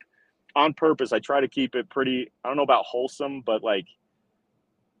keep, on purpose, I try to keep it pretty, I don't know about wholesome, but like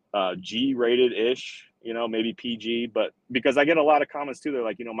G-rated ish, you know, maybe PG, but because I get a lot of comments too, they're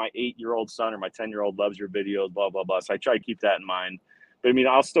like, you know, my 8-year-old son or my 10-year-old loves your videos, blah, blah, blah. So I try to keep that in mind. But I mean,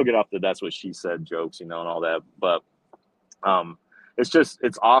 I'll still get off the that's what she said jokes, you know, and all that. But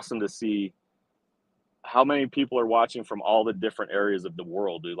it's awesome to see how many people are watching from all the different areas of the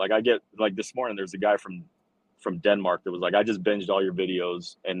world, dude. Like, I get, like, this morning, there's a guy from from Denmark that was like, I just binged all your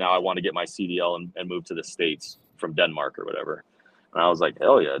videos and now I want to get my CDL and move to the States from Denmark or whatever. And I was like,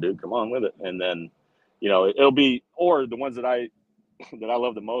 hell yeah, dude, come on with it. And then, you know, it'll be, or the ones that I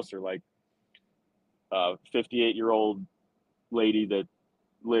love the most are like 58-year-old lady that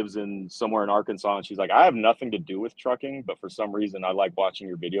lives in somewhere in Arkansas, and she's like, I have nothing to do with trucking, but for some reason I like watching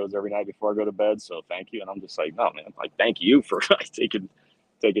your videos every night before I go to bed, so thank you. And I'm just like, no, man, like, thank you for like,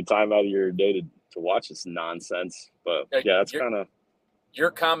 taking time out of your day to watch this nonsense. But yeah, that's kind of your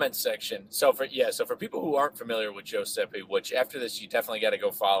comment section. So for people who aren't familiar with Joe Seppi, which after this you definitely got to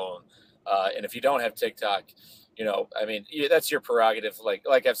go follow him, and if you don't have TikTok, you know, I mean, that's your prerogative.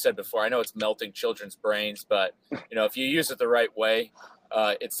 Like I've said before, I know it's melting children's brains, but you know, if you use it the right way,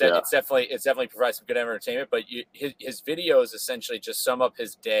 it's definitely provides some good entertainment. But his videos essentially just sum up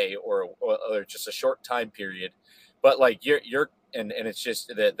his day or just a short time period. But like you're and it's just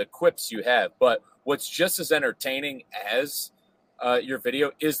the quips you have. But what's just as entertaining as your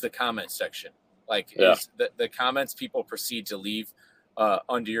video is the comment section. Like is the comments people proceed to leave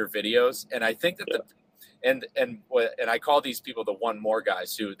under your videos, and I think that and I call these people the one more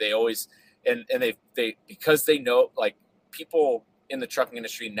guys who they always and they because they know, like, people in the trucking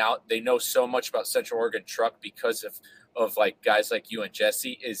industry now, they know so much about Central Oregon truck because of like guys like you and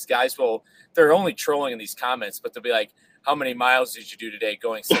Jesse. Is guys they're only trolling in these comments, but they'll be like, how many miles did you do today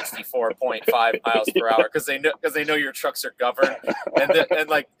going 64.5 miles per hour? Because they know your trucks are governed,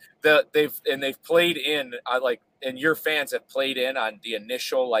 they've played in and your fans have played in on the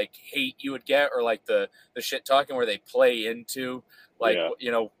initial like hate you would get, or like the shit talking where they play into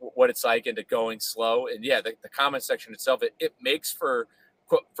you know what it's like into going slow. And the comment section itself, it makes for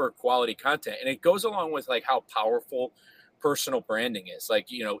quality content, and it goes along with like how powerful personal branding is. Like,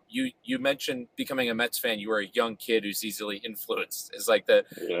 you know, you mentioned becoming a Mets fan. You were a young kid who's easily influenced, is like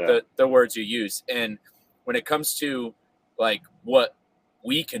the words you use. And when it comes to like what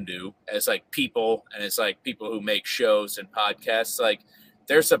we can do as like people, and as like people who make shows and podcasts, like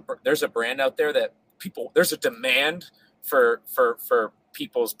there's a brand out there that there's a demand for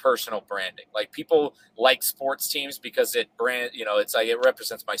people's personal branding. Like, people like sports teams because it it's like it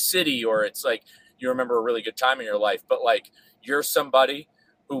represents my city, or it's like you remember a really good time in your life. But like, you're somebody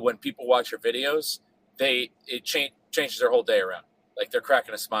who, when people watch your videos, it changes their whole day around. Like, they're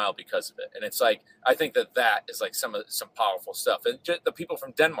cracking a smile because of it. And it's like, I think that is like some powerful stuff. And just the people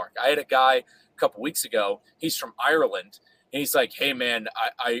from Denmark, I had a guy a couple weeks ago, he's from Ireland, and he's like, hey man,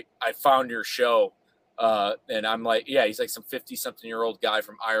 I found your show. And I'm like, yeah, he's like some 50-something-year-old guy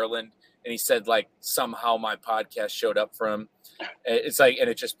from Ireland. And he said, like, somehow my podcast showed up for him. It's like, and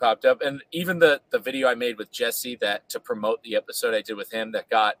it just popped up. And even the video I made with Jesse to promote the episode I did with him that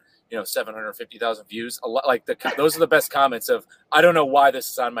got, 750,000 views. A lot, like those are the best comments of, I don't know why this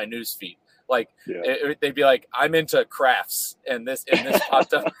is on my news feed. Like they'd be like, I'm into crafts, and this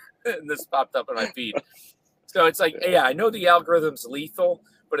popped up, and this popped up in my feed. So it's like, I know the algorithm's lethal,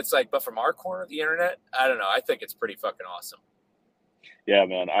 but it's like, but from our corner of the internet, I don't know. I think it's pretty fucking awesome. Yeah,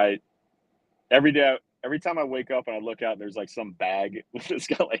 man. Every time I wake up and I look out, there's like some bag that's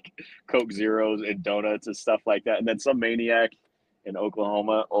got like Coke Zeros and donuts and stuff like that. And then some maniac in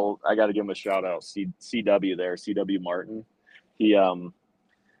Oklahoma, I got to give him a shout out. CW Martin.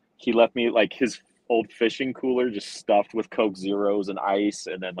 He left me like his old fishing cooler just stuffed with Coke Zeros and ice,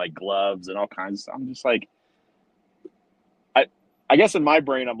 and then like gloves and all kinds of stuff. I'm just like, I guess in my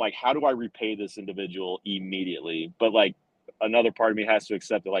brain, I'm like, how do I repay this individual immediately? But like, another part of me has to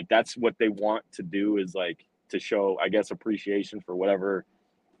accept that, like, that's what they want to do, is like to show, I guess, appreciation for whatever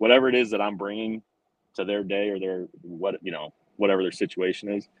it is that I'm bringing to their day, or their whatever their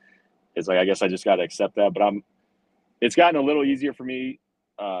situation is. It's like, I guess I just got to accept that. But it's gotten a little easier for me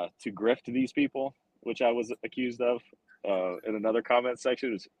to grift these people, which I was accused of in another comment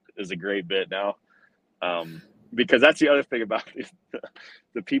section. Is a great bit now. Because that's the other thing about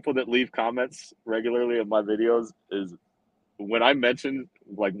the people that leave comments regularly in my videos, is when I mention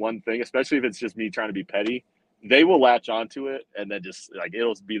like one thing, especially if it's just me trying to be petty, they will latch onto it, and then just like,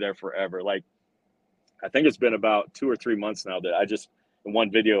 it'll be there forever. Like, I think it's been about 2 or 3 months now that in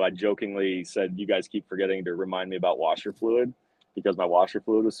one video, I jokingly said, you guys keep forgetting to remind me about washer fluid, because my washer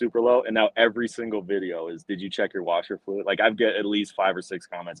fluid was super low. And now every single video is, did you check your washer fluid? Like, I've get at least 5 or 6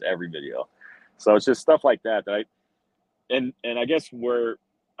 comments every video. So it's just stuff like that and I guess where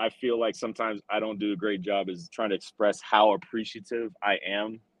I feel like sometimes I don't do a great job is trying to express how appreciative I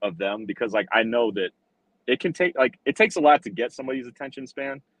am of them, because like, I know that it takes a lot to get somebody's attention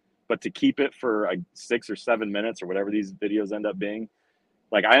span, but to keep it for like 6 or 7 minutes or whatever these videos end up being,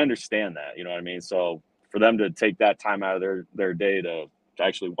 like, I understand that, you know what I mean? So for them to take that time out of their day to to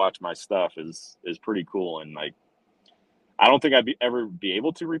actually watch my stuff is pretty cool. And like, I don't think ever be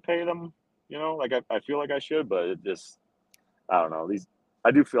able to repay them, you know, like I feel like I should, but it just, I don't know.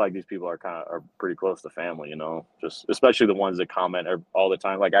 I do feel like these people are pretty close to family, you know, just especially the ones that comment all the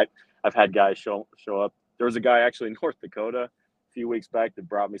time. Like I've had guys show up. There was a guy actually in North Dakota a few weeks back that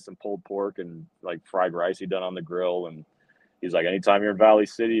brought me some pulled pork and like fried rice he done on the grill. And he's like, anytime you're in Valley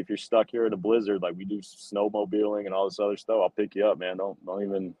City, if you're stuck here in a blizzard, like we do snowmobiling and all this other stuff, I'll pick you up, man. Don't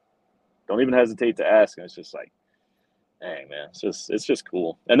even hesitate to ask. And it's just like, dang, man, it's just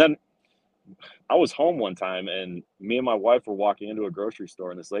cool. And then I was home one time and me and my wife were walking into a grocery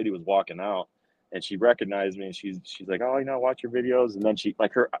store and this lady was walking out and she recognized me and she's like, oh, you know, I watch your videos. And then she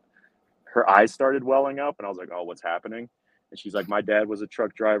like her eyes started welling up and I was like, oh, what's happening? And she's like, my dad was a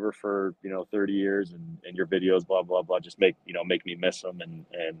truck driver for, 30 years and your videos, blah, blah, blah, just make me miss them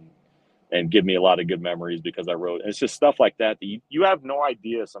and give me a lot of good memories because I wrote. And it's just stuff like that you have no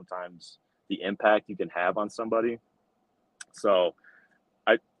idea sometimes the impact you can have on somebody. So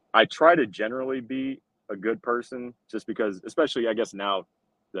I try to generally be a good person just because, especially I guess now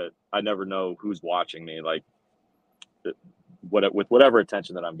that I never know who's watching me, like with whatever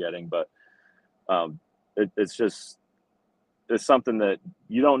attention that I'm getting. But it's something that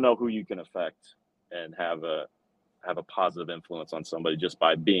you don't know who you can affect and have a positive influence on somebody just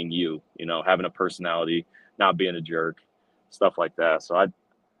by being you, having a personality, not being a jerk, stuff like that. So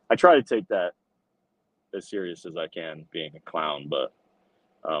I try to take that as serious as I can, being a clown, but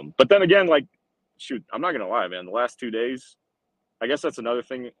then again, like, shoot, I'm not going to lie, man, the last 2 days, I guess that's another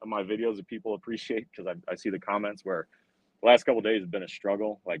thing in my videos that people appreciate because I see the comments where the last couple of days have been a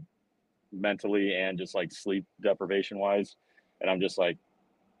struggle, like mentally and just like sleep deprivation wise. And I'm just like,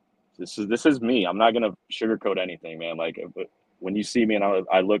 this is me. I'm not going to sugarcoat anything, man. Like when you see me and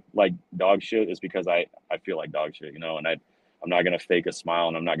I look like dog shit, it's because I feel like dog shit, and I'm not going to fake a smile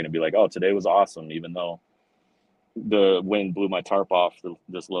and I'm not going to be like, oh, today was awesome, even though the wind blew my tarp off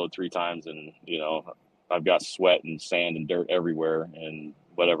this load 3 times and I've got sweat and sand and dirt everywhere and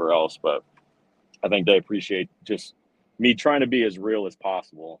whatever else. But I think they appreciate just me trying to be as real as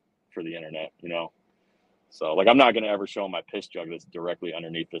possible for the internet, so like I'm not going to ever show my piss jug that's directly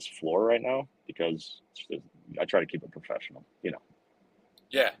underneath this floor right now because I try to keep it professional.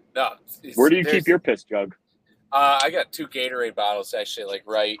 Yeah, no. Where do you keep your piss jug? I got 2 Gatorade bottles actually, like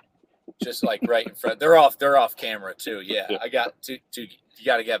right in front. They're off camera too. Yeah, I got two. You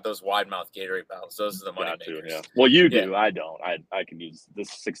got to get those wide mouth Gatorade bottles. Those are the money makers. Yeah. Well, you do. I don't. I can use this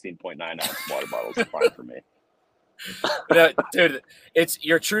 16.9 ounce water bottles are fine for me. No, dude,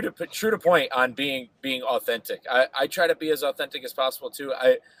 you're true to point on being authentic. I try to be as authentic as possible too.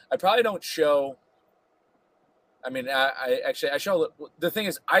 I probably don't show. I mean, I show. The thing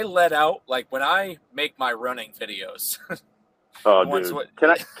is, I let out like when I make my running videos. Oh, dude.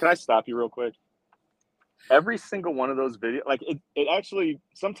 Can I stop you real quick? Every single one of those videos, like it actually,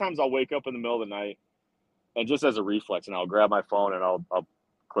 sometimes I'll wake up in the middle of the night and just as a reflex and I'll grab my phone and I'll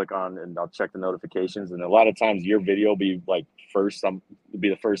click on and I'll check the notifications. And a lot of times your video will be like be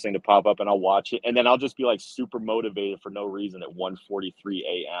the first thing to pop up and I'll watch it. And then I'll just be like super motivated for no reason at 1:43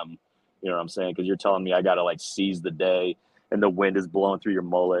 a.m. You know what I'm saying? Because you're telling me I got to like seize the day and the wind is blowing through your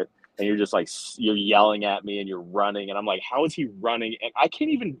mullet. And you're just like, you're yelling at me and you're running. And I'm like, how is he running? And I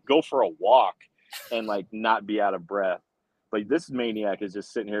can't even go for a walk and like not be out of breath. Like this maniac is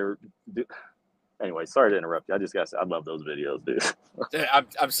just sitting here. Anyway, sorry to interrupt you. I just got to say, I love those videos, dude.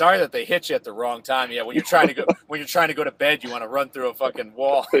 I'm sorry that they hit you at the wrong time. Yeah. When you're trying to go to bed, you want to run through a fucking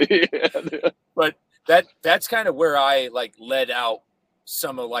wall. Yeah, dude. But that's kind of where I like let out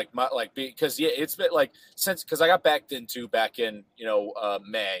some of like my, like, because it's been like because I got back in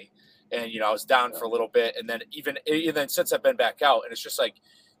May. And, I was down for a little bit. And then since I've been back out, and it's just like,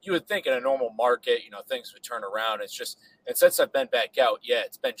 you would think in a normal market, things would turn around. It's just, and since I've been back out,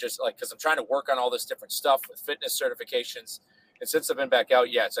 it's been just like, because I'm trying to work on all this different stuff with fitness certifications. And since I've been back out,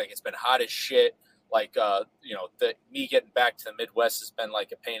 it's like, it's been hot as shit. Like, me getting back to the Midwest has been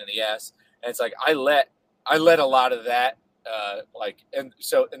like a pain in the ass. And it's like, I let a lot of that, and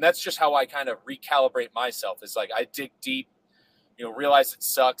that's just how I kind of recalibrate myself. Is like, I dig deep, realize it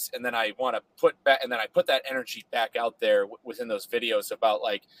sucks, and then I want to put that energy back out there within those videos about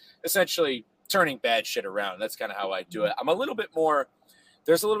like essentially turning bad shit around. That's kind of how I do it.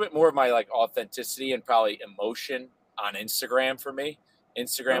 There's a little bit more of my like authenticity and probably emotion on Instagram for me.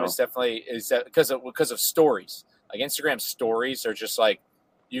 Instagram is definitely because of stories. Like Instagram stories are just like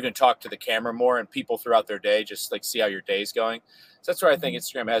you can talk to the camera more and people throughout their day, just like see how your day's going. So that's where I think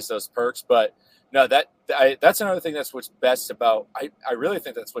Instagram has those perks. But no, that's another thing. That's what's best about. I really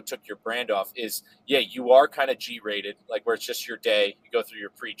think that's what took your brand off. Is yeah, you are kind of G-rated, like where it's just your day. You go through your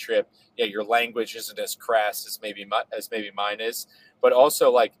pre-trip. Yeah, your language isn't as crass as maybe mine is, but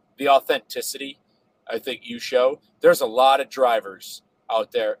also like the authenticity. I think you show. There's a lot of drivers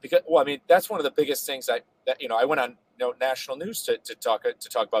out there because well, I mean that's one of the biggest things I went on national news to talk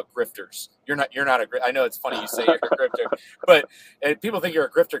about grifters. You're not a I know it's funny you say you're a grifter, but and people think you're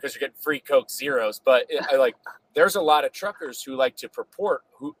a grifter because you're getting free Coke Zeros. But there's a lot of truckers who like to purport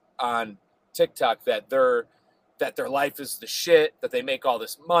on TikTok that their life is the shit, that they make all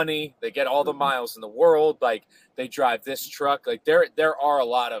this money, they get all the miles in the world, like they drive this truck. Like there are a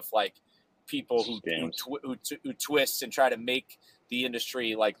lot of like people who twist and try to make the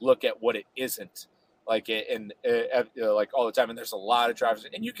industry like look at what it isn't. Like like all the time, and there's a lot of drivers,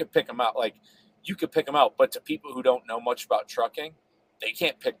 and you can pick them out. Like you could pick them out, but to people who don't know much about trucking, they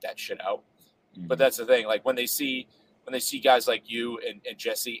can't pick that shit out. Mm-hmm. But that's the thing. Like when they see guys like you and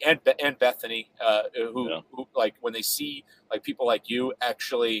Jesse and Bethany, who like when they see like people like you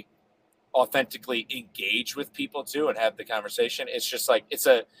actually authentically engage with people too and have the conversation, it's just like it's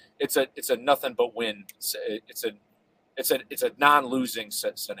a nothing but win. It's a non-losing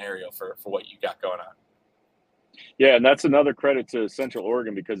scenario for what you got going on. Yeah, and that's another credit to Central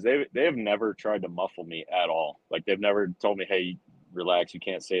Oregon because they have never tried to muffle me at all. Like they've never told me, "Hey, relax, you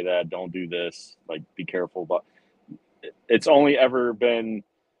can't say that. Don't do this. Like be careful." But it's only ever been,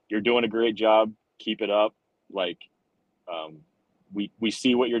 "You're doing a great job. Keep it up." Like we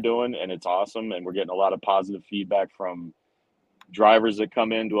see what you're doing, and it's awesome, and we're getting a lot of positive feedback from drivers that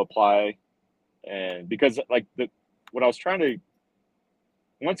come in to apply, and because like what I was trying to,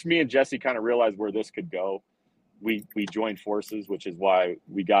 once me and Jesse kind of realized where this could go, we joined forces, which is why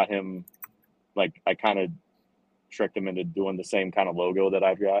we got him. Like I kind of tricked him into doing the same kind of logo that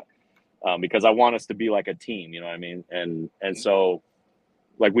I've got because I want us to be like a team, you know what I mean? And so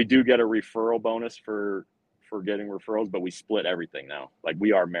like we do get a referral bonus for getting referrals, but we split everything now. Like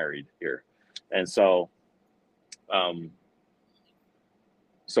we are married here, and so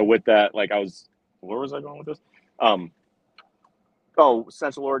so with that, like where was I going with this?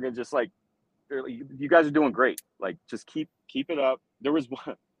 Central Oregon, just like you guys are doing great. Like just keep it up. There was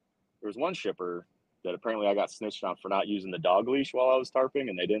one shipper that apparently I got snitched on for not using the dog leash while I was tarping,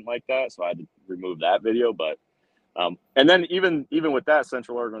 and they didn't like that, so I had to remove that video. But and then even with that,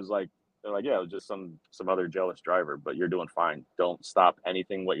 Central Oregon was like, they're like, yeah, it was just some other jealous driver, but you're doing fine. Don't stop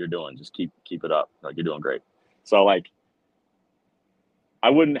anything what you're doing. Just keep it up. Like you're doing great. So like I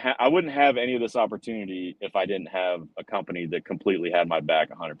wouldn't have any of this opportunity if I didn't have a company that completely had my back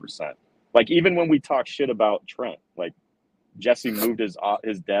 100%. Like even when we talk shit about Trent, like Jesse moved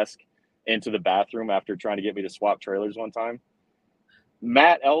his desk into the bathroom after trying to get me to swap trailers one time.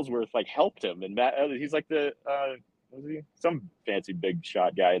 Matt Ellsworth like helped him, and he's like the was he some fancy big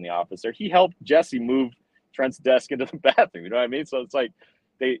shot guy in the office there. He helped Jesse move Trent's desk into the bathroom. You know what I mean? So it's like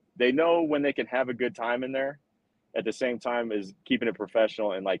they know when they can have a good time in there, at the same time as keeping it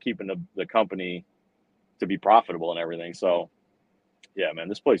professional and like keeping the company to be profitable and everything. So yeah, man,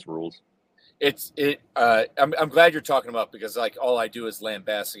 this place rules. I'm glad you're talking about, because like all I do is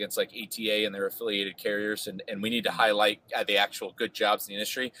lambast against like ETA and their affiliated carriers, and we need to highlight the actual good jobs in the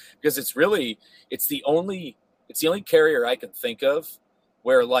industry, because it's the only carrier I can think of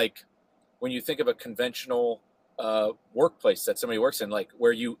where, like, when you think of a conventional workplace that somebody works in, like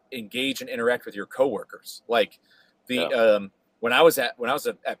where you engage and interact with your coworkers, like when I was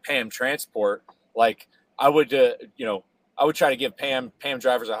at Pam Transport, like I would I would try to give Pam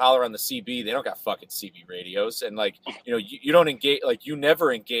drivers a holler on the CB. They don't got fucking CB radios. And like, you don't engage, like you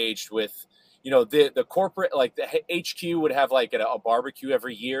never engaged with, the corporate, like the HQ would have like a barbecue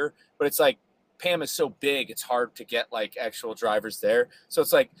every year, but it's like Pam is so big, it's hard to get like actual drivers there. So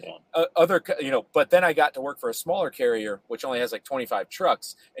it's like but then I got to work for a smaller carrier, which only has like 25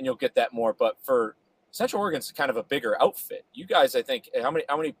 trucks, and you'll get that more. But for Central Oregon's kind of a bigger outfit. You guys, I think, how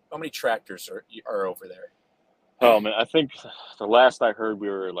many tractors are over there? Oh man, I think the last I heard we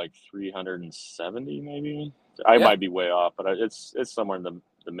were like 370 maybe. I might be way off, but it's somewhere in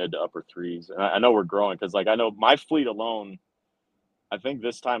the mid to upper threes. And I know we're growing because like I know my fleet alone, I think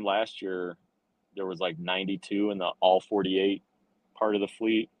this time last year there was like 92 in the all 48 part of the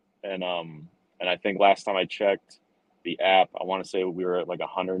fleet, and I think last time I checked the app, I want to say we were at like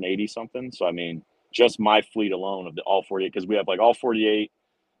 180 something. So I mean, just my fleet alone of the all 48, because we have like all 48.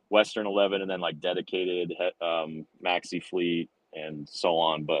 Western 11, and then like dedicated maxi fleet and so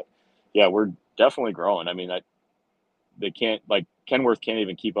on. But yeah, we're definitely growing. I mean, they can't, like Kenworth can't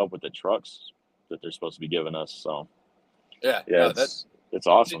even keep up with the trucks that they're supposed to be giving us. So Yeah, Yeah, no, that it's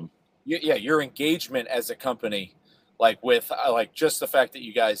awesome. yeah, your engagement as a company, like with like just the fact that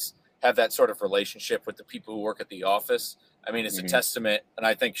you guys have that sort of relationship with the people who work at the office. I mean, it's a Hmm. testament, and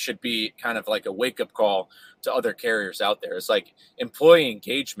I think should be kind of like a wake up call to other carriers out there. It's like employee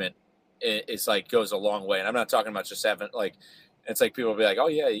engagement is like goes a long way, and I'm not talking about just having like. It's like people will be like, "Oh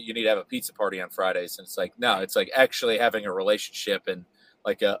yeah, you need to have a pizza party on Fridays," and it's like, no, it's like actually having a relationship and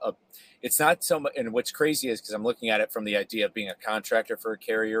like a it's not so much. And what's crazy is because I'm looking at it from the idea of being a contractor for a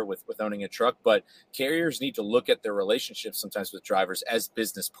carrier with owning a truck, but carriers need to look at their relationships sometimes with drivers as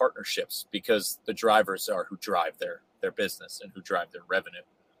business partnerships because the drivers are who drive their business and who drive their revenue.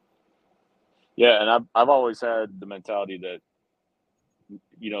 Yeah, and I've always had the mentality that,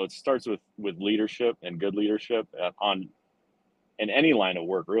 it starts with leadership and good leadership on in any line of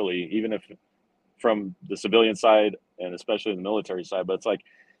work, really, even if from the civilian side and especially the military side. But it's like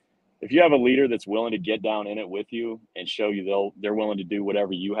if you have a leader that's willing to get down in it with you and show you they're willing to do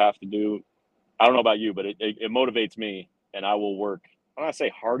whatever you have to do. I don't know about you, but it motivates me, and I will work. I'm not say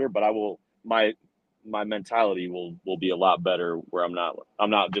harder, but I will my mentality will be a lot better where I'm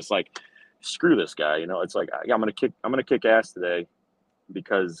not just like screw this guy. It's like I'm gonna kick ass today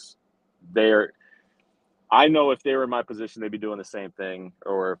because they're I know if they were in my position, they'd be doing the same thing,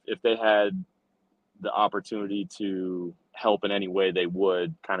 or if they had the opportunity to help in any way, they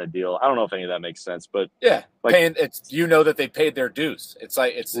would, kind of deal. I don't know if any of that makes sense, but Yeah, like paying it's they paid their dues. It's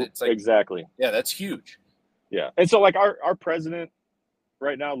like exactly, yeah, that's huge. yeah. And so like our president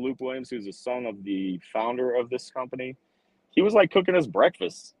right now, Luke Williams, who's the son of the founder of this company, he was like cooking us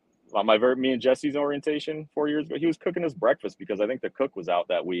breakfast on me and Jesse's orientation 4 years ago. He was cooking us breakfast because I think the cook was out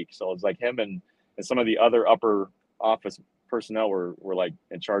that week. So it was like him and some of the other upper office personnel were like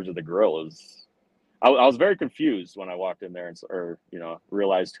in charge of the grill. I was very confused when I walked in there or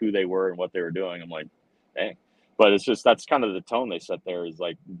realized who they were and what they were doing. I'm like, dang. But it's just that's kind of the tone they set there is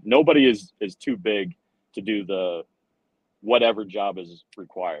like nobody is too big to do the whatever job is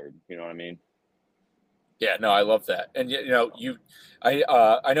required. You know what I mean? Yeah, no, I love that. And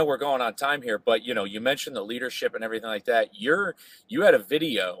I know we're going on time here, but you mentioned the leadership and everything like that. You had a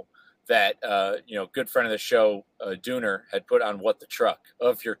video that good friend of the show, Dooner, had put on What the Truck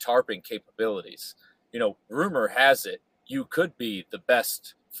of your tarping capabilities. Rumor has it you could be the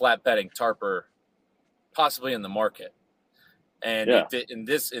best flatbedding tarper possibly in the market. And Yeah. it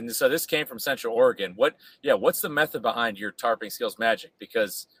did so this came from Central Oregon. What's the method behind your tarping skills magic?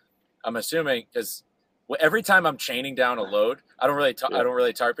 Because I'm assuming because every time I'm chaining down a load, I don't really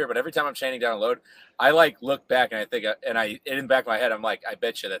tarp here, but every time I'm chaining down a load, I like look back and I think, in the back of my head, I'm like, I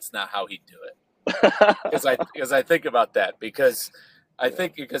bet you that's not how he'd do it. Because I think about that because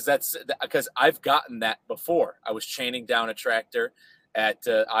because I've gotten that before. I was chaining down a tractor at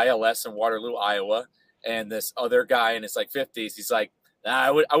ILS in Waterloo, Iowa, and this other guy in his like 50s, he's like,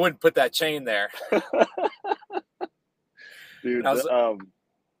 nah, I wouldn't put that chain there. Dude, Was,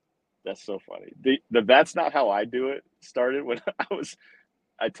 that's so funny. The that's not how I do it started when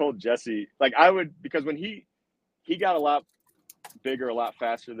I told Jesse, like I would, because when he got a lot bigger, a lot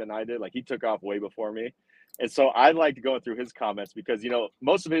faster than I did, like he took off way before me. And so I liked going through his comments because,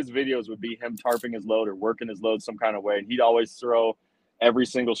 most of his videos would be him tarping his load or working his load some kind of way. And he'd always throw every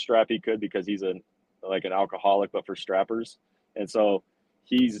single strap he could because he's like an alcoholic, but for strappers. And so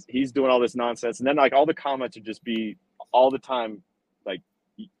he's doing all this nonsense. And then like all the comments would just be all the time, like,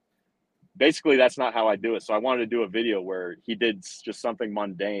 basically that's not how I do it. So I wanted to do a video where he did just something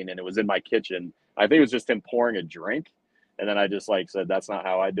mundane and it was in my kitchen. I think it was just him pouring a drink. And then I just like said, that's not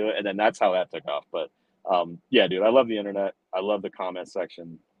how I do it. And then that's how that took off. But yeah, dude, I love the internet. I love the comment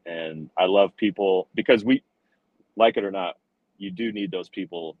section and I love people because we, like it or not, you do need those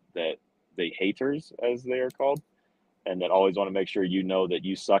people that they haters as they are called. And that always want to make sure that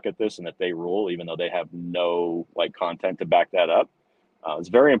you suck at this and that they rule, even though they have no like content to back that up. It's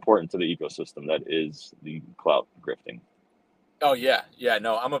very important to the ecosystem that is the clout grifting. Oh yeah,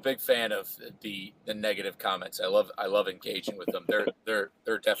 no, I'm a big fan of the negative comments. I love engaging with them.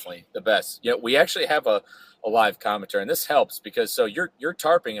 They're definitely the best. We actually have a live commenter, and this helps because your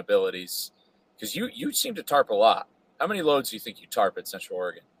tarping abilities, because you seem to tarp a lot. How many loads do you think you tarp at Central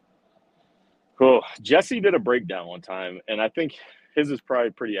Oregon? Cool. Jesse did a breakdown one time, and I think his is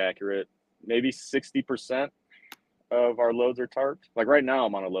probably pretty accurate. Maybe 60% of our loads are tarped. Like right now,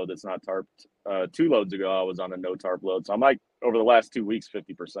 I'm on a load that's not tarped. 2 loads ago, I was on a no tarp load. So I'm like over the last 2 weeks,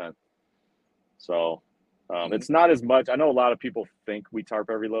 50%. So it's not as much. I know a lot of people think we tarp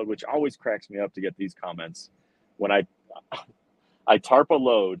every load, which always cracks me up to get these comments. When I tarp a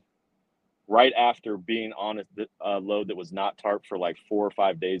load right after being on a load that was not tarped for like 4 or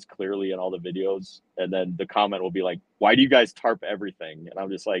 5 days, clearly in all the videos. And then the comment will be like, why do you guys tarp everything? And I'm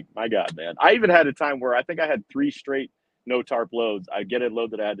just like, my God, man. I even had a time where I think I had 3 straight no tarp loads. I get a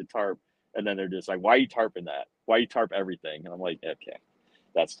load that I had to tarp, and then they're just like, why are you tarping that? Why you tarp everything? And I'm like, okay,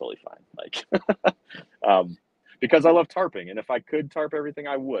 that's totally fine. Like, because I love tarping, and if I could tarp everything,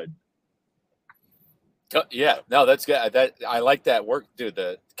 I would. Yeah, no, that's good. That I like that work, dude.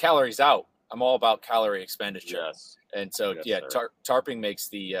 The calories out. I'm all about calorie expenditure. Yes. And so, Yes, yeah, tarping makes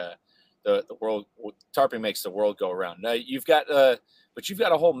the world. Tarping makes the world go around. Now you've got but you've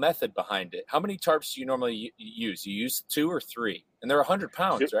got a whole method behind it. How many tarps do you normally use? You use 2 or 3, and they're 100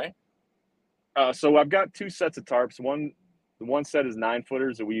 pounds, right? So I've got 2 sets of tarps. One set is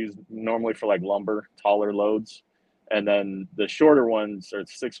 9-footers that we use normally for like lumber, taller loads, and then the shorter ones are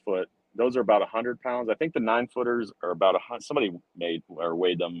 6-foot. Those are about 100 pounds. I think the 9-footers are about somebody made or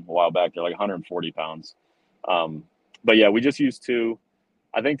weighed them a while back. They're like 140 pounds. But yeah, we just used 2.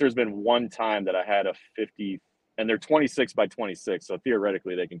 I think there's been one time that I had a 50, and they're 26 by 26. So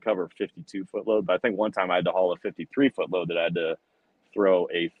theoretically they can cover a 52-foot load. But I think one time I had to haul a 53-foot load that I had to throw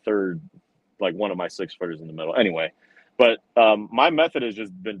a third, like one of my 6-footers in the middle. Anyway, but my method has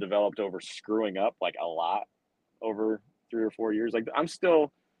just been developed over screwing up like a lot over 3 or 4 years. Like I'm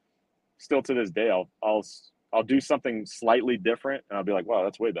still to this day, I'll do something slightly different, and I'll be like, wow,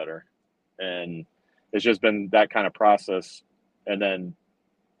 that's way better. And it's just been that kind of process. And then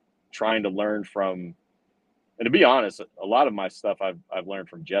trying to learn from, and to be honest, a lot of my stuff I've learned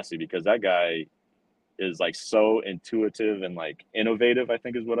from Jesse, because that guy is like so intuitive and like innovative, I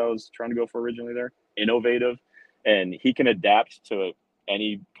think is what I was trying to go for originally there. Innovative. And he can adapt to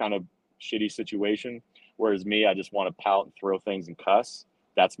any kind of shitty situation. Whereas me, I just want to pout and throw things and cuss.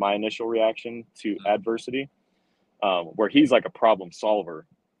 That's my initial reaction to adversity, where he's like a problem solver.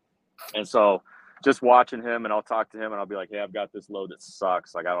 And so just watching him, and I'll talk to him and I'll be like, hey, I've got this load that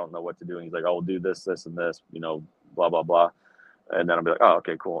sucks. Like, I don't know what to do. And he's like, oh, we'll do this, this, and this, blah, blah, blah. And then I'll be like, oh,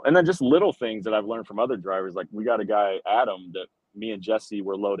 okay, cool. And then just little things that I've learned from other drivers. Like we got a guy, Adam, that me and Jesse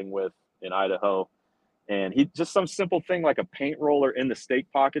were loading with in Idaho. And he just some simple thing like a paint roller in the stake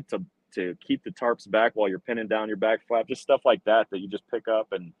pocket to keep the tarps back while you're pinning down your back flap, just stuff like that you just pick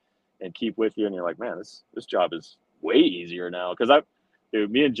up and keep with you. And you're like, man, this job is way easier now. Cause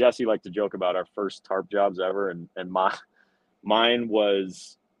me and Jesse like to joke about our first tarp jobs ever. And mine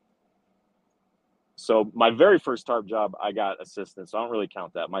was, so my very first tarp job, I got assistance. So I don't really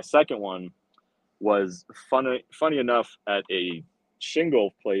count that. My second one was funny enough at a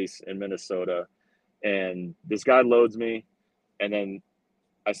shingle place in Minnesota. And this guy loads me, and then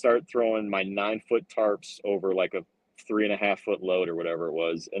I start throwing my 9-foot tarps over like a 3.5-foot load or whatever it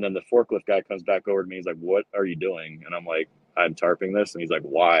was. And then the forklift guy comes back over to me. He's like, what are you doing? And I'm like, I'm tarping this. And he's like,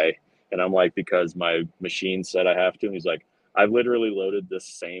 why? And I'm like, because my machine said I have to. And he's like, I've literally loaded this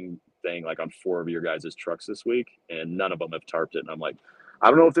same thing like on 4 of your guys' trucks this week, and none of them have tarped it. And I'm like,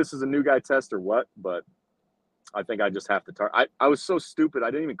 I don't know if this is a new guy test or what, but I think I just have to tarp. I was so stupid.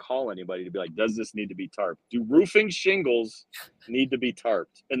 I didn't even call anybody to be like, does this need to be tarped? Do roofing shingles need to be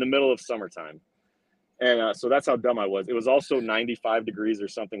tarped in the middle of summertime? And so that's how dumb I was. It was also 95 degrees or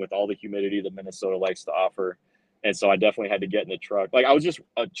something with all the humidity that Minnesota likes to offer. And so I definitely had to get in the truck. Like I was just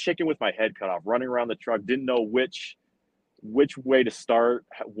a chicken with my head cut off, running around the truck, didn't know which way to start,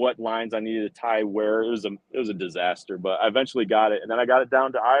 what lines I needed to tie where. It was a disaster, but I eventually got it. And then I got it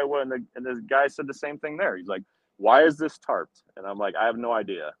down to Iowa, and the guy said the same thing there. He's like, why is this tarped? And I'm like, I have no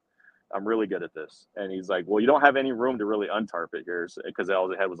idea. I'm really good at this. And he's like, well, you don't have any room to really untarp it here, because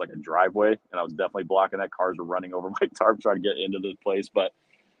all I had was like a driveway, and I was definitely blocking that. Cars were running over my tarp trying to get into the place. But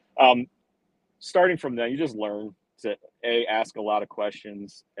starting from then, you just learn to A, ask a lot of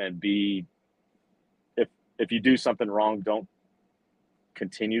questions, and B, if you do something wrong, don't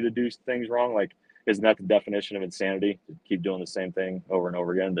continue to do things wrong. Like, isn't that the definition of insanity? To keep doing the same thing over and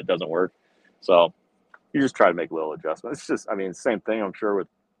over again that doesn't work. So you just try to make little adjustments. It's just, I mean, same thing, I'm sure, with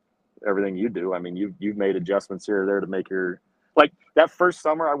everything you do. I mean, you've made adjustments here or there to make like that first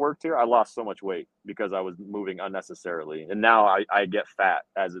summer I worked here, I lost so much weight because I was moving unnecessarily. And now I get fat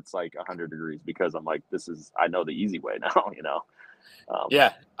as it's like 100 degrees because I'm like, I know the easy way now,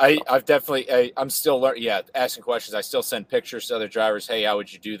 Yeah, I've definitely, I'm still learning. Yeah, asking questions. I still send pictures to other drivers. Hey, how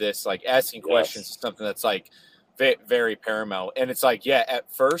would you do this? Like asking questions is something that's like very paramount. And it's like, yeah, at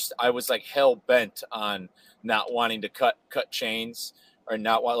first I was like hell bent on not wanting to cut chains or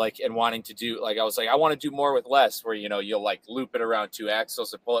not wanting to do, like, I was like, I want to do more with less, where, you'll like loop it around 2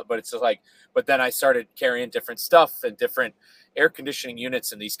 axles and pull it. But it's just like, but then I started carrying different stuff and different air conditioning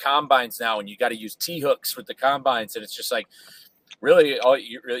units and these combines now, and you got to use T-hooks with the combines. And it's just like, really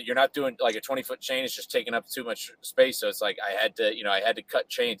you're not doing like a 20-foot chain. It's just taking up too much space. So it's like I had to cut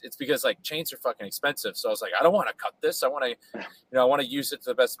chains. It's because like chains are fucking expensive. So I was like, I don't want to cut this. I want to, I want to use it to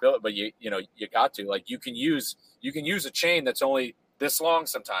the best ability. But you got to, like, you can use a chain that's only this long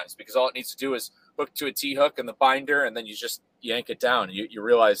sometimes, because all it needs to do is hook to a T-hook and the binder, and then you just yank it down. And you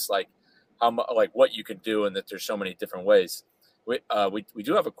realize like like what you can do, and that there's so many different ways. We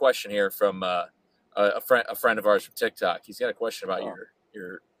do have a question here from a friend of ours from TikTok. He's got a question about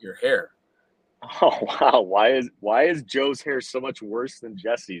your hair. Oh wow! Why is Joe's hair so much worse than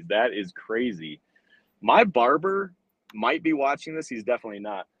Jesse's? That is crazy. My barber might be watching this. He's definitely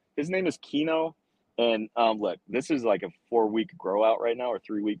not. His name is Kino, and look, this is like a 4-week grow out right now, or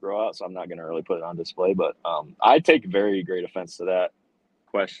 3-week grow out. So I'm not going to really put it on display, but I take very great offense to that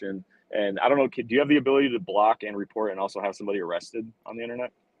question. And I don't know, do you have the ability to block and report and also have somebody arrested on the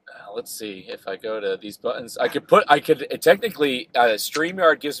internet? Let's see if I go to these buttons. I could technically,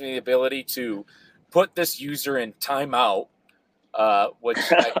 StreamYard gives me the ability to put this user in timeout, which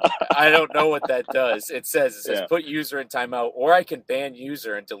I don't know what that does. It says put user in timeout, or I can ban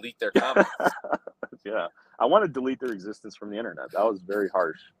user and delete their comments. Yeah, I want to delete their existence from the internet. That was very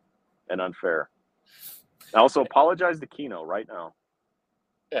harsh and unfair. I also apologize to Kino right now.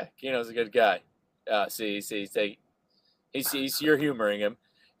 Yeah, Kino's a good guy. You're humoring him.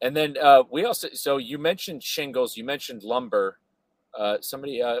 And then we also, so you mentioned shingles, you mentioned lumber.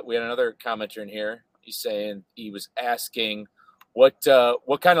 We had another commenter in here. He's saying, he was asking what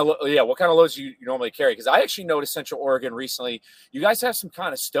kind of loads you normally carry. Because I actually noticed Central Oregon recently, you guys have some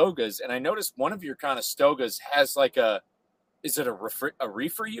Conestogas, and I noticed one of your Conestogas has like is it a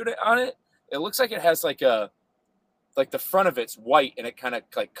reefer unit on it? It looks like it has like the front of it's white and it kind of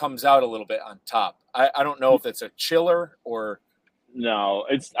like comes out a little bit on top. I don't know if it's a chiller or. No,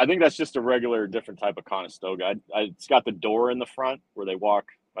 I think that's just a regular different type of Conestoga. It's got the door in the front where they walk,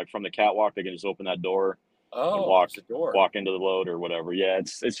 like from the catwalk, they can just open that door and walk into the load or whatever. Yeah,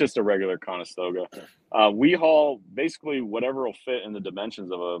 it's just a regular Conestoga. We haul basically whatever will fit in the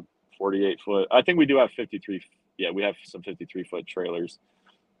dimensions of a 48-foot. I think we do have 53. Yeah, we have some 53-foot trailers.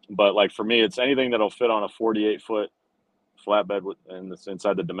 But like for me, it's anything that'll fit on a 48-foot flatbed and it's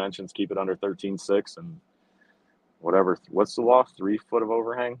inside the dimensions, keep it under 13.6 and whatever. What's the law? 3 foot of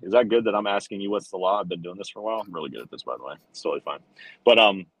overhang. Is that good that I'm asking you what's the law? I've been doing this for a while. I'm really good at this, by the way. It's totally fine. But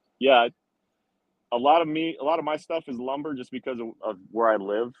yeah, a lot of my stuff is lumber just because of where I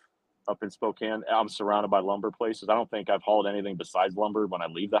live up in Spokane. I'm surrounded by lumber places. I don't think I've hauled anything besides lumber when I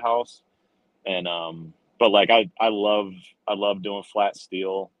leave the house. And but like I love doing flat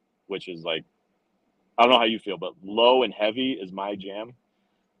steel, which is like, I don't know how you feel, but low and heavy is my jam.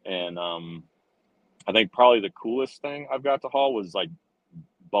 And I think probably the coolest thing I've got to haul was like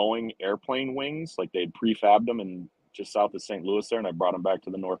Boeing airplane wings. Like they prefabbed them in just south of St. Louis there, and I brought them back to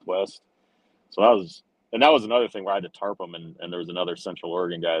the Northwest. So that was another thing where I had to tarp them, and there was another Central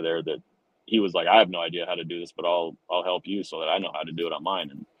Oregon guy there that he was like, I have no idea how to do this, but I'll help you so that I know how to do it on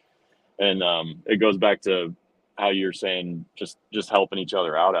mine. And it goes back to how you're saying just helping each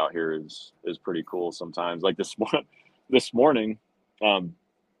other out here is pretty cool sometimes. Like this morning,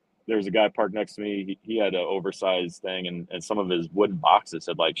 there's a guy parked next to me. He had an oversized thing, and some of his wooden boxes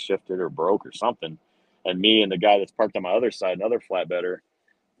had like shifted or broke or something. And me and the guy that's parked on my other side, another flatbedder,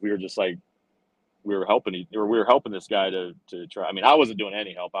 we were just like, we were helping this guy to try. I mean, I wasn't doing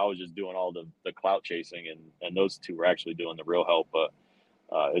any help. I was just doing all the clout chasing, and those two were actually doing the real help. But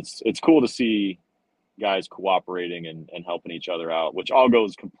it's cool to see guys cooperating and helping each other out, which all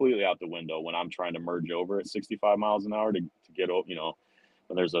goes completely out the window when I'm trying to merge over at 65 miles an hour to get,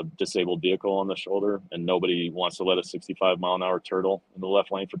 when there's a disabled vehicle on the shoulder and nobody wants to let a 65 mile an hour turtle in the left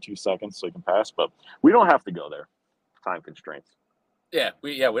lane for 2 seconds so he can pass. But we don't have to go there. Time constraints. Yeah,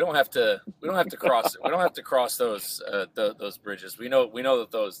 we don't have to cross we don't have to cross those bridges. We know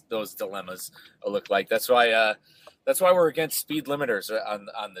that those dilemmas look like. That's why we're against speed limiters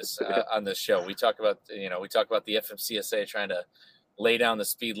on this show. We talk about the FMCSA trying to lay down the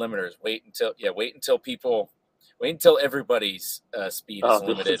speed limiters. Wait until everybody's speed is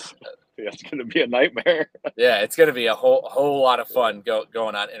limited. It's going to be a nightmare. Yeah, it's going to be a whole lot of fun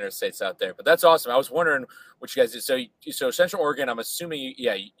going on interstates out there. But that's awesome. I was wondering what you guys did. So Central Oregon, I'm assuming,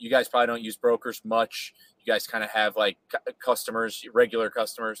 you guys probably don't use brokers much. You guys kind of have like customers, regular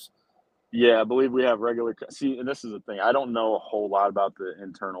customers. Yeah, I believe we have regular. See, and this is the thing. I don't know a whole lot about the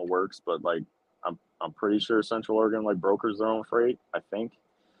internal works, but like I'm pretty sure Central Oregon like brokers their own freight, I think.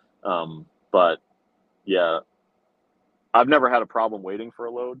 But yeah, I've never had a problem waiting for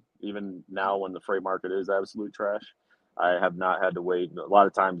a load. Even now when the freight market is absolute trash, I have not had to wait. A lot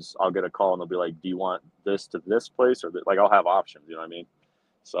of times I'll get a call and they'll be like, do you want this to this place, or like I'll have options. You know what I mean?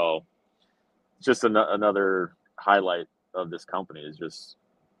 So just another highlight of this company is just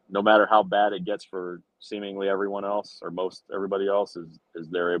no matter how bad it gets for seemingly everyone else or most everybody else is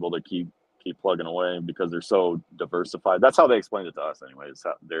they're able to keep plugging away because they're so diversified. That's how they explained it to us anyways.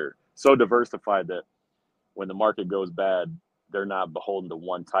 They're so diversified that when the market goes bad, they're not beholden to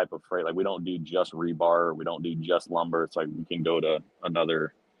one type of freight. Like we don't do just rebar, we don't do just lumber. It's like we can go to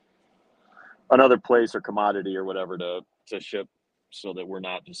another place or commodity or whatever to ship so that we're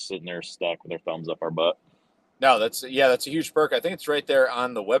not just sitting there stuck with our thumbs up our butt. No, that's a huge perk. I think it's right there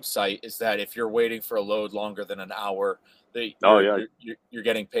on the website. Is that if you're waiting for a load longer than an hour, you're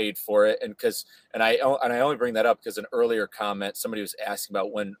getting paid for it. And I only bring that up because an earlier comment somebody was asking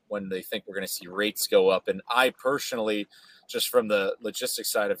about when they think we're going to see rates go up, and I personally, just from the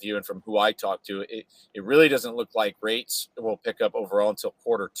logistics side of view and from who I talk to, it really doesn't look like rates will pick up overall until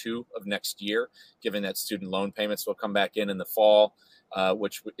Q2 of next year, given that student loan payments will come back in the fall.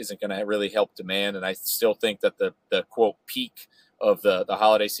 Which isn't going to really help demand. And I still think that the quote peak of the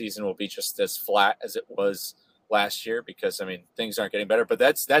holiday season will be just as flat as it was last year, because I mean, things aren't getting better, but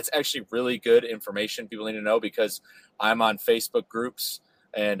that's actually really good information people need to know, because I'm on Facebook groups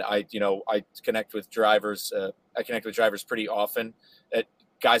and I connect with drivers. I connect with drivers pretty often.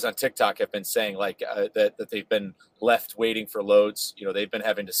 Guys on TikTok have been saying that they've been left waiting for loads. They've been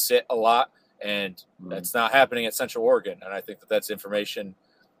having to sit a lot. And that's not happening at Central Oregon. And I think that that's information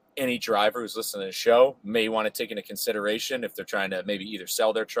any driver who's listening to the show may want to take into consideration if they're trying to maybe either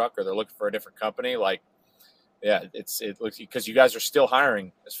sell their truck or they're looking for a different company. Like, yeah, it looks, because you guys are still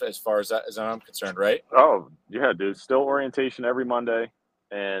hiring as far as I'm concerned, right? Oh, yeah, dude. Still orientation every Monday.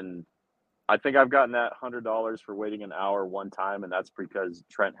 And I think I've gotten that $100 for waiting an hour one time. And that's because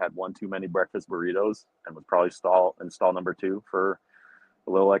Trent had one too many breakfast burritos and was probably in stall number 2 for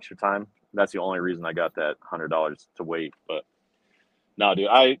a little extra time. That's the only reason I got that $100 to wait. But no, dude,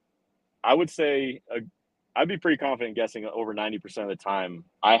 I would say I'd be pretty confident guessing over 90% of the time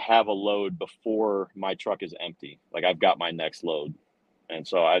I have a load before my truck is empty. Like I've got my next load. And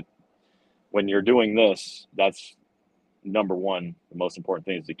so when you're doing this, that's number one. The most important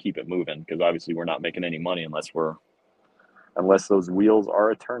thing is to keep it moving, because obviously we're not making any money unless those wheels are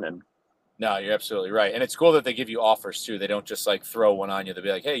a turning. No, you're absolutely right. And it's cool that they give you offers too. They don't just like throw one on you. They'll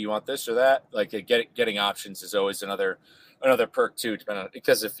be like, hey, you want this or that? Like getting options is always another perk too, depending on,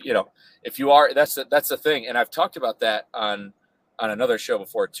 because if you are, that's the thing. And I've talked about that on another show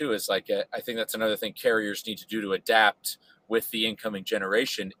before too, is like, I think that's another thing carriers need to do to adapt with the incoming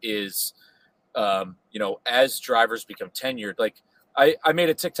generation is, as drivers become tenured, like I made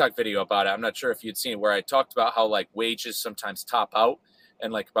a TikTok video about it. I'm not sure if you'd seen it, where I talked about how like wages sometimes top out.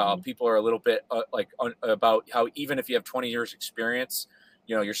 And like about how people are a little bit about how even if you have 20 years experience,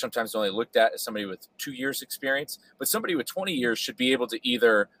 you're sometimes only looked at as somebody with 2 years experience. But somebody with 20 years should be able to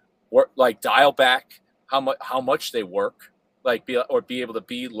either work, like dial back how much they work, be able to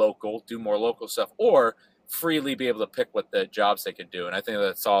be local, do more local stuff, or freely be able to pick what the jobs they can do. And I think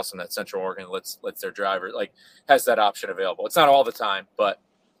that's awesome that Central Oregon lets their driver has that option available. It's not all the time, but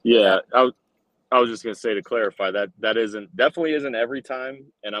yeah. I was just going to say, to clarify, that definitely isn't every time.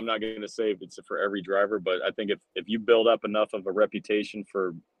 And I'm not going to say if it's for every driver, but I think if you build up enough of a reputation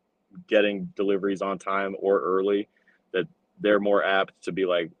for getting deliveries on time or early, that they're more apt to be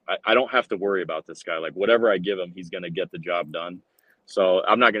like, I don't have to worry about this guy. Like whatever I give him, he's going to get the job done. So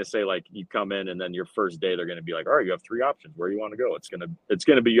I'm not going to say like you come in and then your first day, they're going to be like, all right, you have 3 options. Where do you want to go? It's going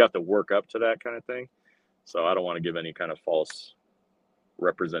to be, you have to work up to that kind of thing. So I don't want to give any kind of false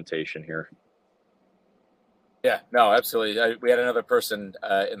representation here. Yeah, no, absolutely. We had another person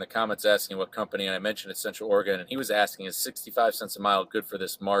in the comments asking what company, and I mentioned it's Central Oregon, and he was asking, is 65 cents a mile good for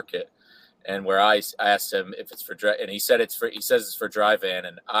this market? And where I asked him if it's for and he says it's for dry van,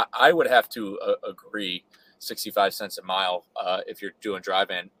 and I would have to agree, 65 cents a mile if you're doing dry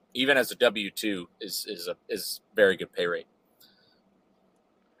van, even as a W-2 is very good pay rate.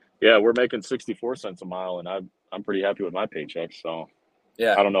 Yeah, we're making 64 cents a mile, and I'm pretty happy with my paycheck. So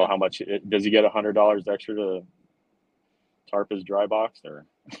yeah, I don't know how much does he get $100 extra to tarp his dry box, or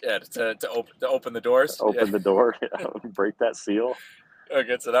to open the doors, the door, break that seal. It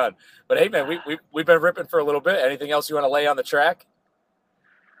gets it on. But hey, man, we've been ripping for a little bit. Anything else you want to lay on the track?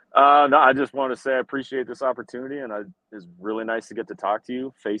 No, I just want to say I appreciate this opportunity, and it's really nice to get to talk to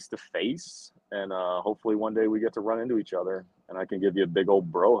you face to face, and hopefully one day we get to run into each other, and I can give you a big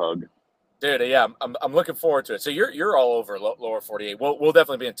old bro hug. Dude, yeah, I'm looking forward to it. So you're all over lower 48. We'll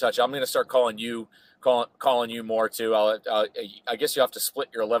definitely be in touch. I'm going to start calling you more too. I guess you have to split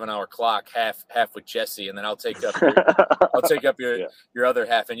your 11-hour clock half with Jesse, and then I'll take up your Yeah. your other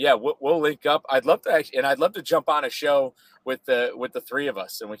half. And yeah, we'll link up. I'd love to jump on a show with the three of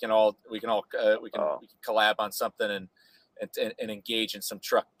us, and we can collab on something and engage in some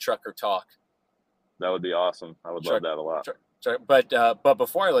trucker talk. That would be awesome. I would love that a lot. But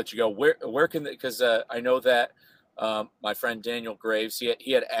before I let you go, where can, because I know that my friend Daniel Graves,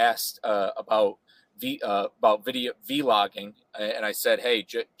 he had asked about video vlogging, and I said, hey,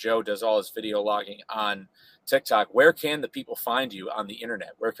 Joe does all his video logging on TikTok. Where can the people find you on the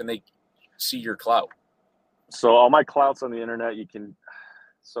internet? Where can they see your clout? So all my clouts on the internet, you can.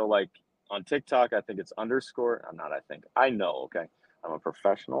 So like on TikTok, I think it's underscore. I'm not. I think I know. Okay, I'm a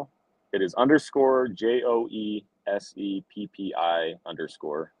professional. It is underscore JoeSeppi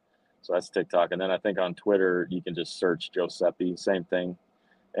underscore. So that's TikTok. And then I think on Twitter, you can just search Joe Seppi, same thing.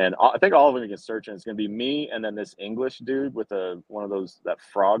 And I think all of them you can search, and it's going to be me and then this English dude with one of those, that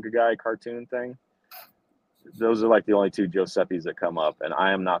frog guy cartoon thing. Those are like the only two Joe Seppis that come up, and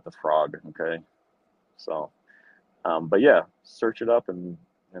I am not the frog. Okay. So, but yeah, search it up, and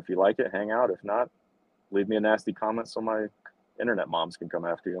if you like it, hang out. If not, leave me a nasty comment so my internet moms can come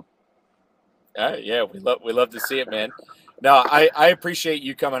after you. Yeah, we love to see it, man. No, I appreciate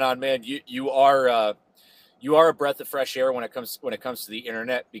you coming on, man. You are a breath of fresh air when it comes to the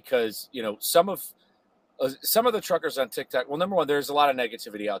internet, because some of the truckers on TikTok. Well, number one, there's a lot of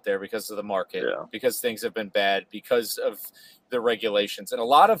negativity out there because of the market, because things have been bad, because of the regulations, and a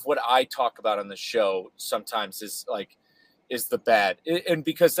lot of what I talk about on the show sometimes is the bad, and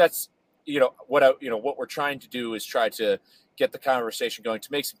because that's what we're trying to do is try to get the conversation going,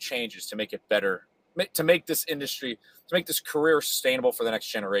 to make some changes, to make it better, to make this industry, to make this career sustainable for the next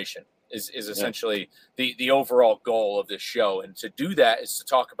generation is essentially the overall goal of this show. And to do that is to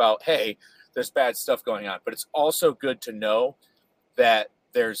talk about, hey, there's bad stuff going on, but it's also good to know that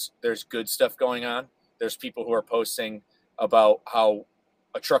there's good stuff going on. There's people who are posting about how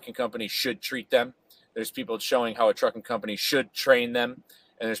a trucking company should treat them. There's people showing how a trucking company should train them.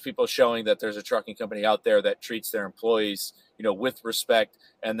 And there's people showing that there's a trucking company out there that treats their employees, with respect,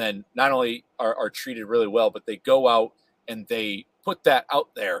 and then not only are treated really well, but they go out and they put that out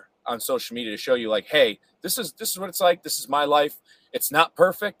there on social media to show you, like, hey, this is what it's like. This is my life. It's not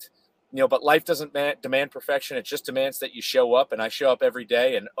perfect, but life doesn't demand perfection. It just demands that you show up, and I show up every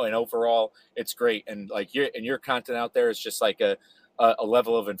day, and overall, it's great. And like your content out there is just like a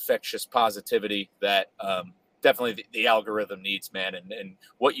level of infectious positivity that definitely the algorithm needs, man. And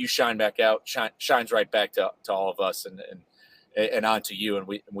what you shine back out shines right back to all of us and onto you, and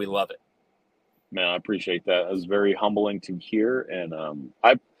we love it. Man, I appreciate that. It was very humbling to hear, and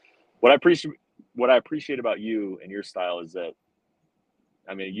what I appreciate about you and your style is that,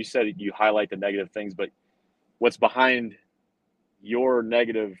 I mean, you said you highlight the negative things, but what's behind your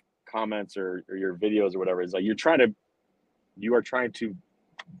negative comments or your videos or whatever is like you are trying to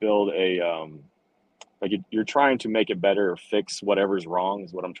build a you're trying to make it better or fix whatever's wrong,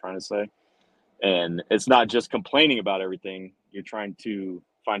 is what I'm trying to say. And it's not just complaining about everything. You're trying to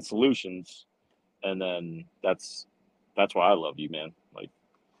find solutions, and then that's why I love you, man. Like,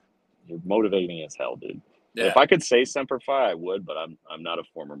 you're motivating as hell, dude. Yeah. If I could say Semper Fi, I would, but I'm not a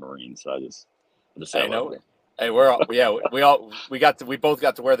former Marine, so I just say I know it. Hey, we both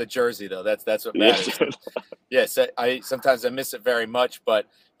got to wear the jersey though. That's what matters. Yes, sometimes I miss it very much, but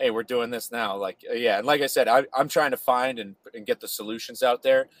hey, we're doing this now. And like I said, I'm trying to find and get the solutions out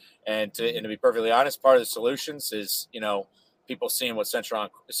there. And to be perfectly honest, part of the solutions is people seeing what Central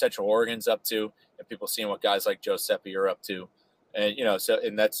Oregon's up to, and people seeing what guys like Joe Seppi are up to,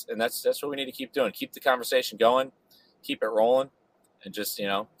 and that's what we need to keep doing. Keep the conversation going, keep it rolling, and just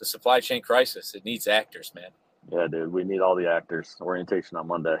the supply chain crisis. It needs actors, man. Yeah, dude, we need all the actors. Orientation on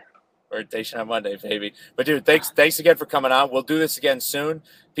Monday. Orientation on Monday, baby. But dude, thanks again for coming on. We'll do this again soon.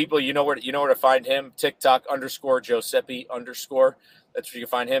 People, you know where to find him. TikTok _ Joe Seppi _ That's where you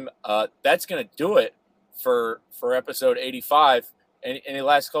can find him. That's gonna do it for episode 85. Any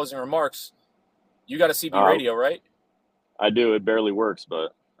last closing remarks? You got a CB radio, right? I do. It barely works,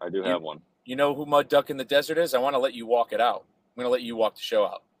 but I do have one. You know who Mud Duck in the Desert is? I want to let you walk it out. I'm gonna let you walk the show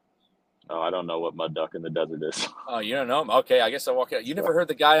out. Oh, I don't know what Mud Duck in the Desert is. Oh, you don't know him? Okay, I guess I'll walk it out. You never heard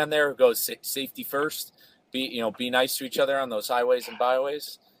the guy on there who goes safety first? Be nice to each other on those highways and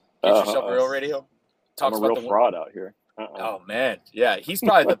byways. Get yourself a real radio. I'm a real fraud out here. Oh man, yeah, he's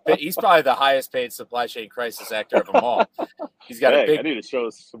probably the highest paid supply chain crisis actor of them all. He's got a big. I need to show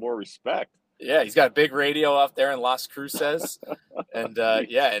some more respect. Yeah, he's got a big radio out there in Las Cruces. And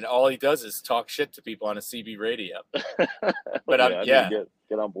and all he does is talk shit to people on a CB radio. But I need to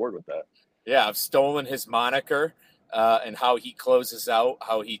get on board with that. Yeah, I've stolen his moniker and how he closes out,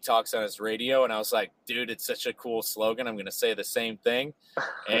 how he talks on his radio. And I was like, dude, it's such a cool slogan. I'm going to say the same thing.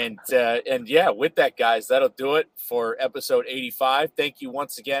 And yeah, with that, guys, that'll do it for episode 85. Thank you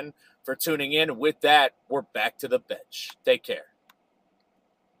once again for tuning in. With that, we're back to the bench. Take care.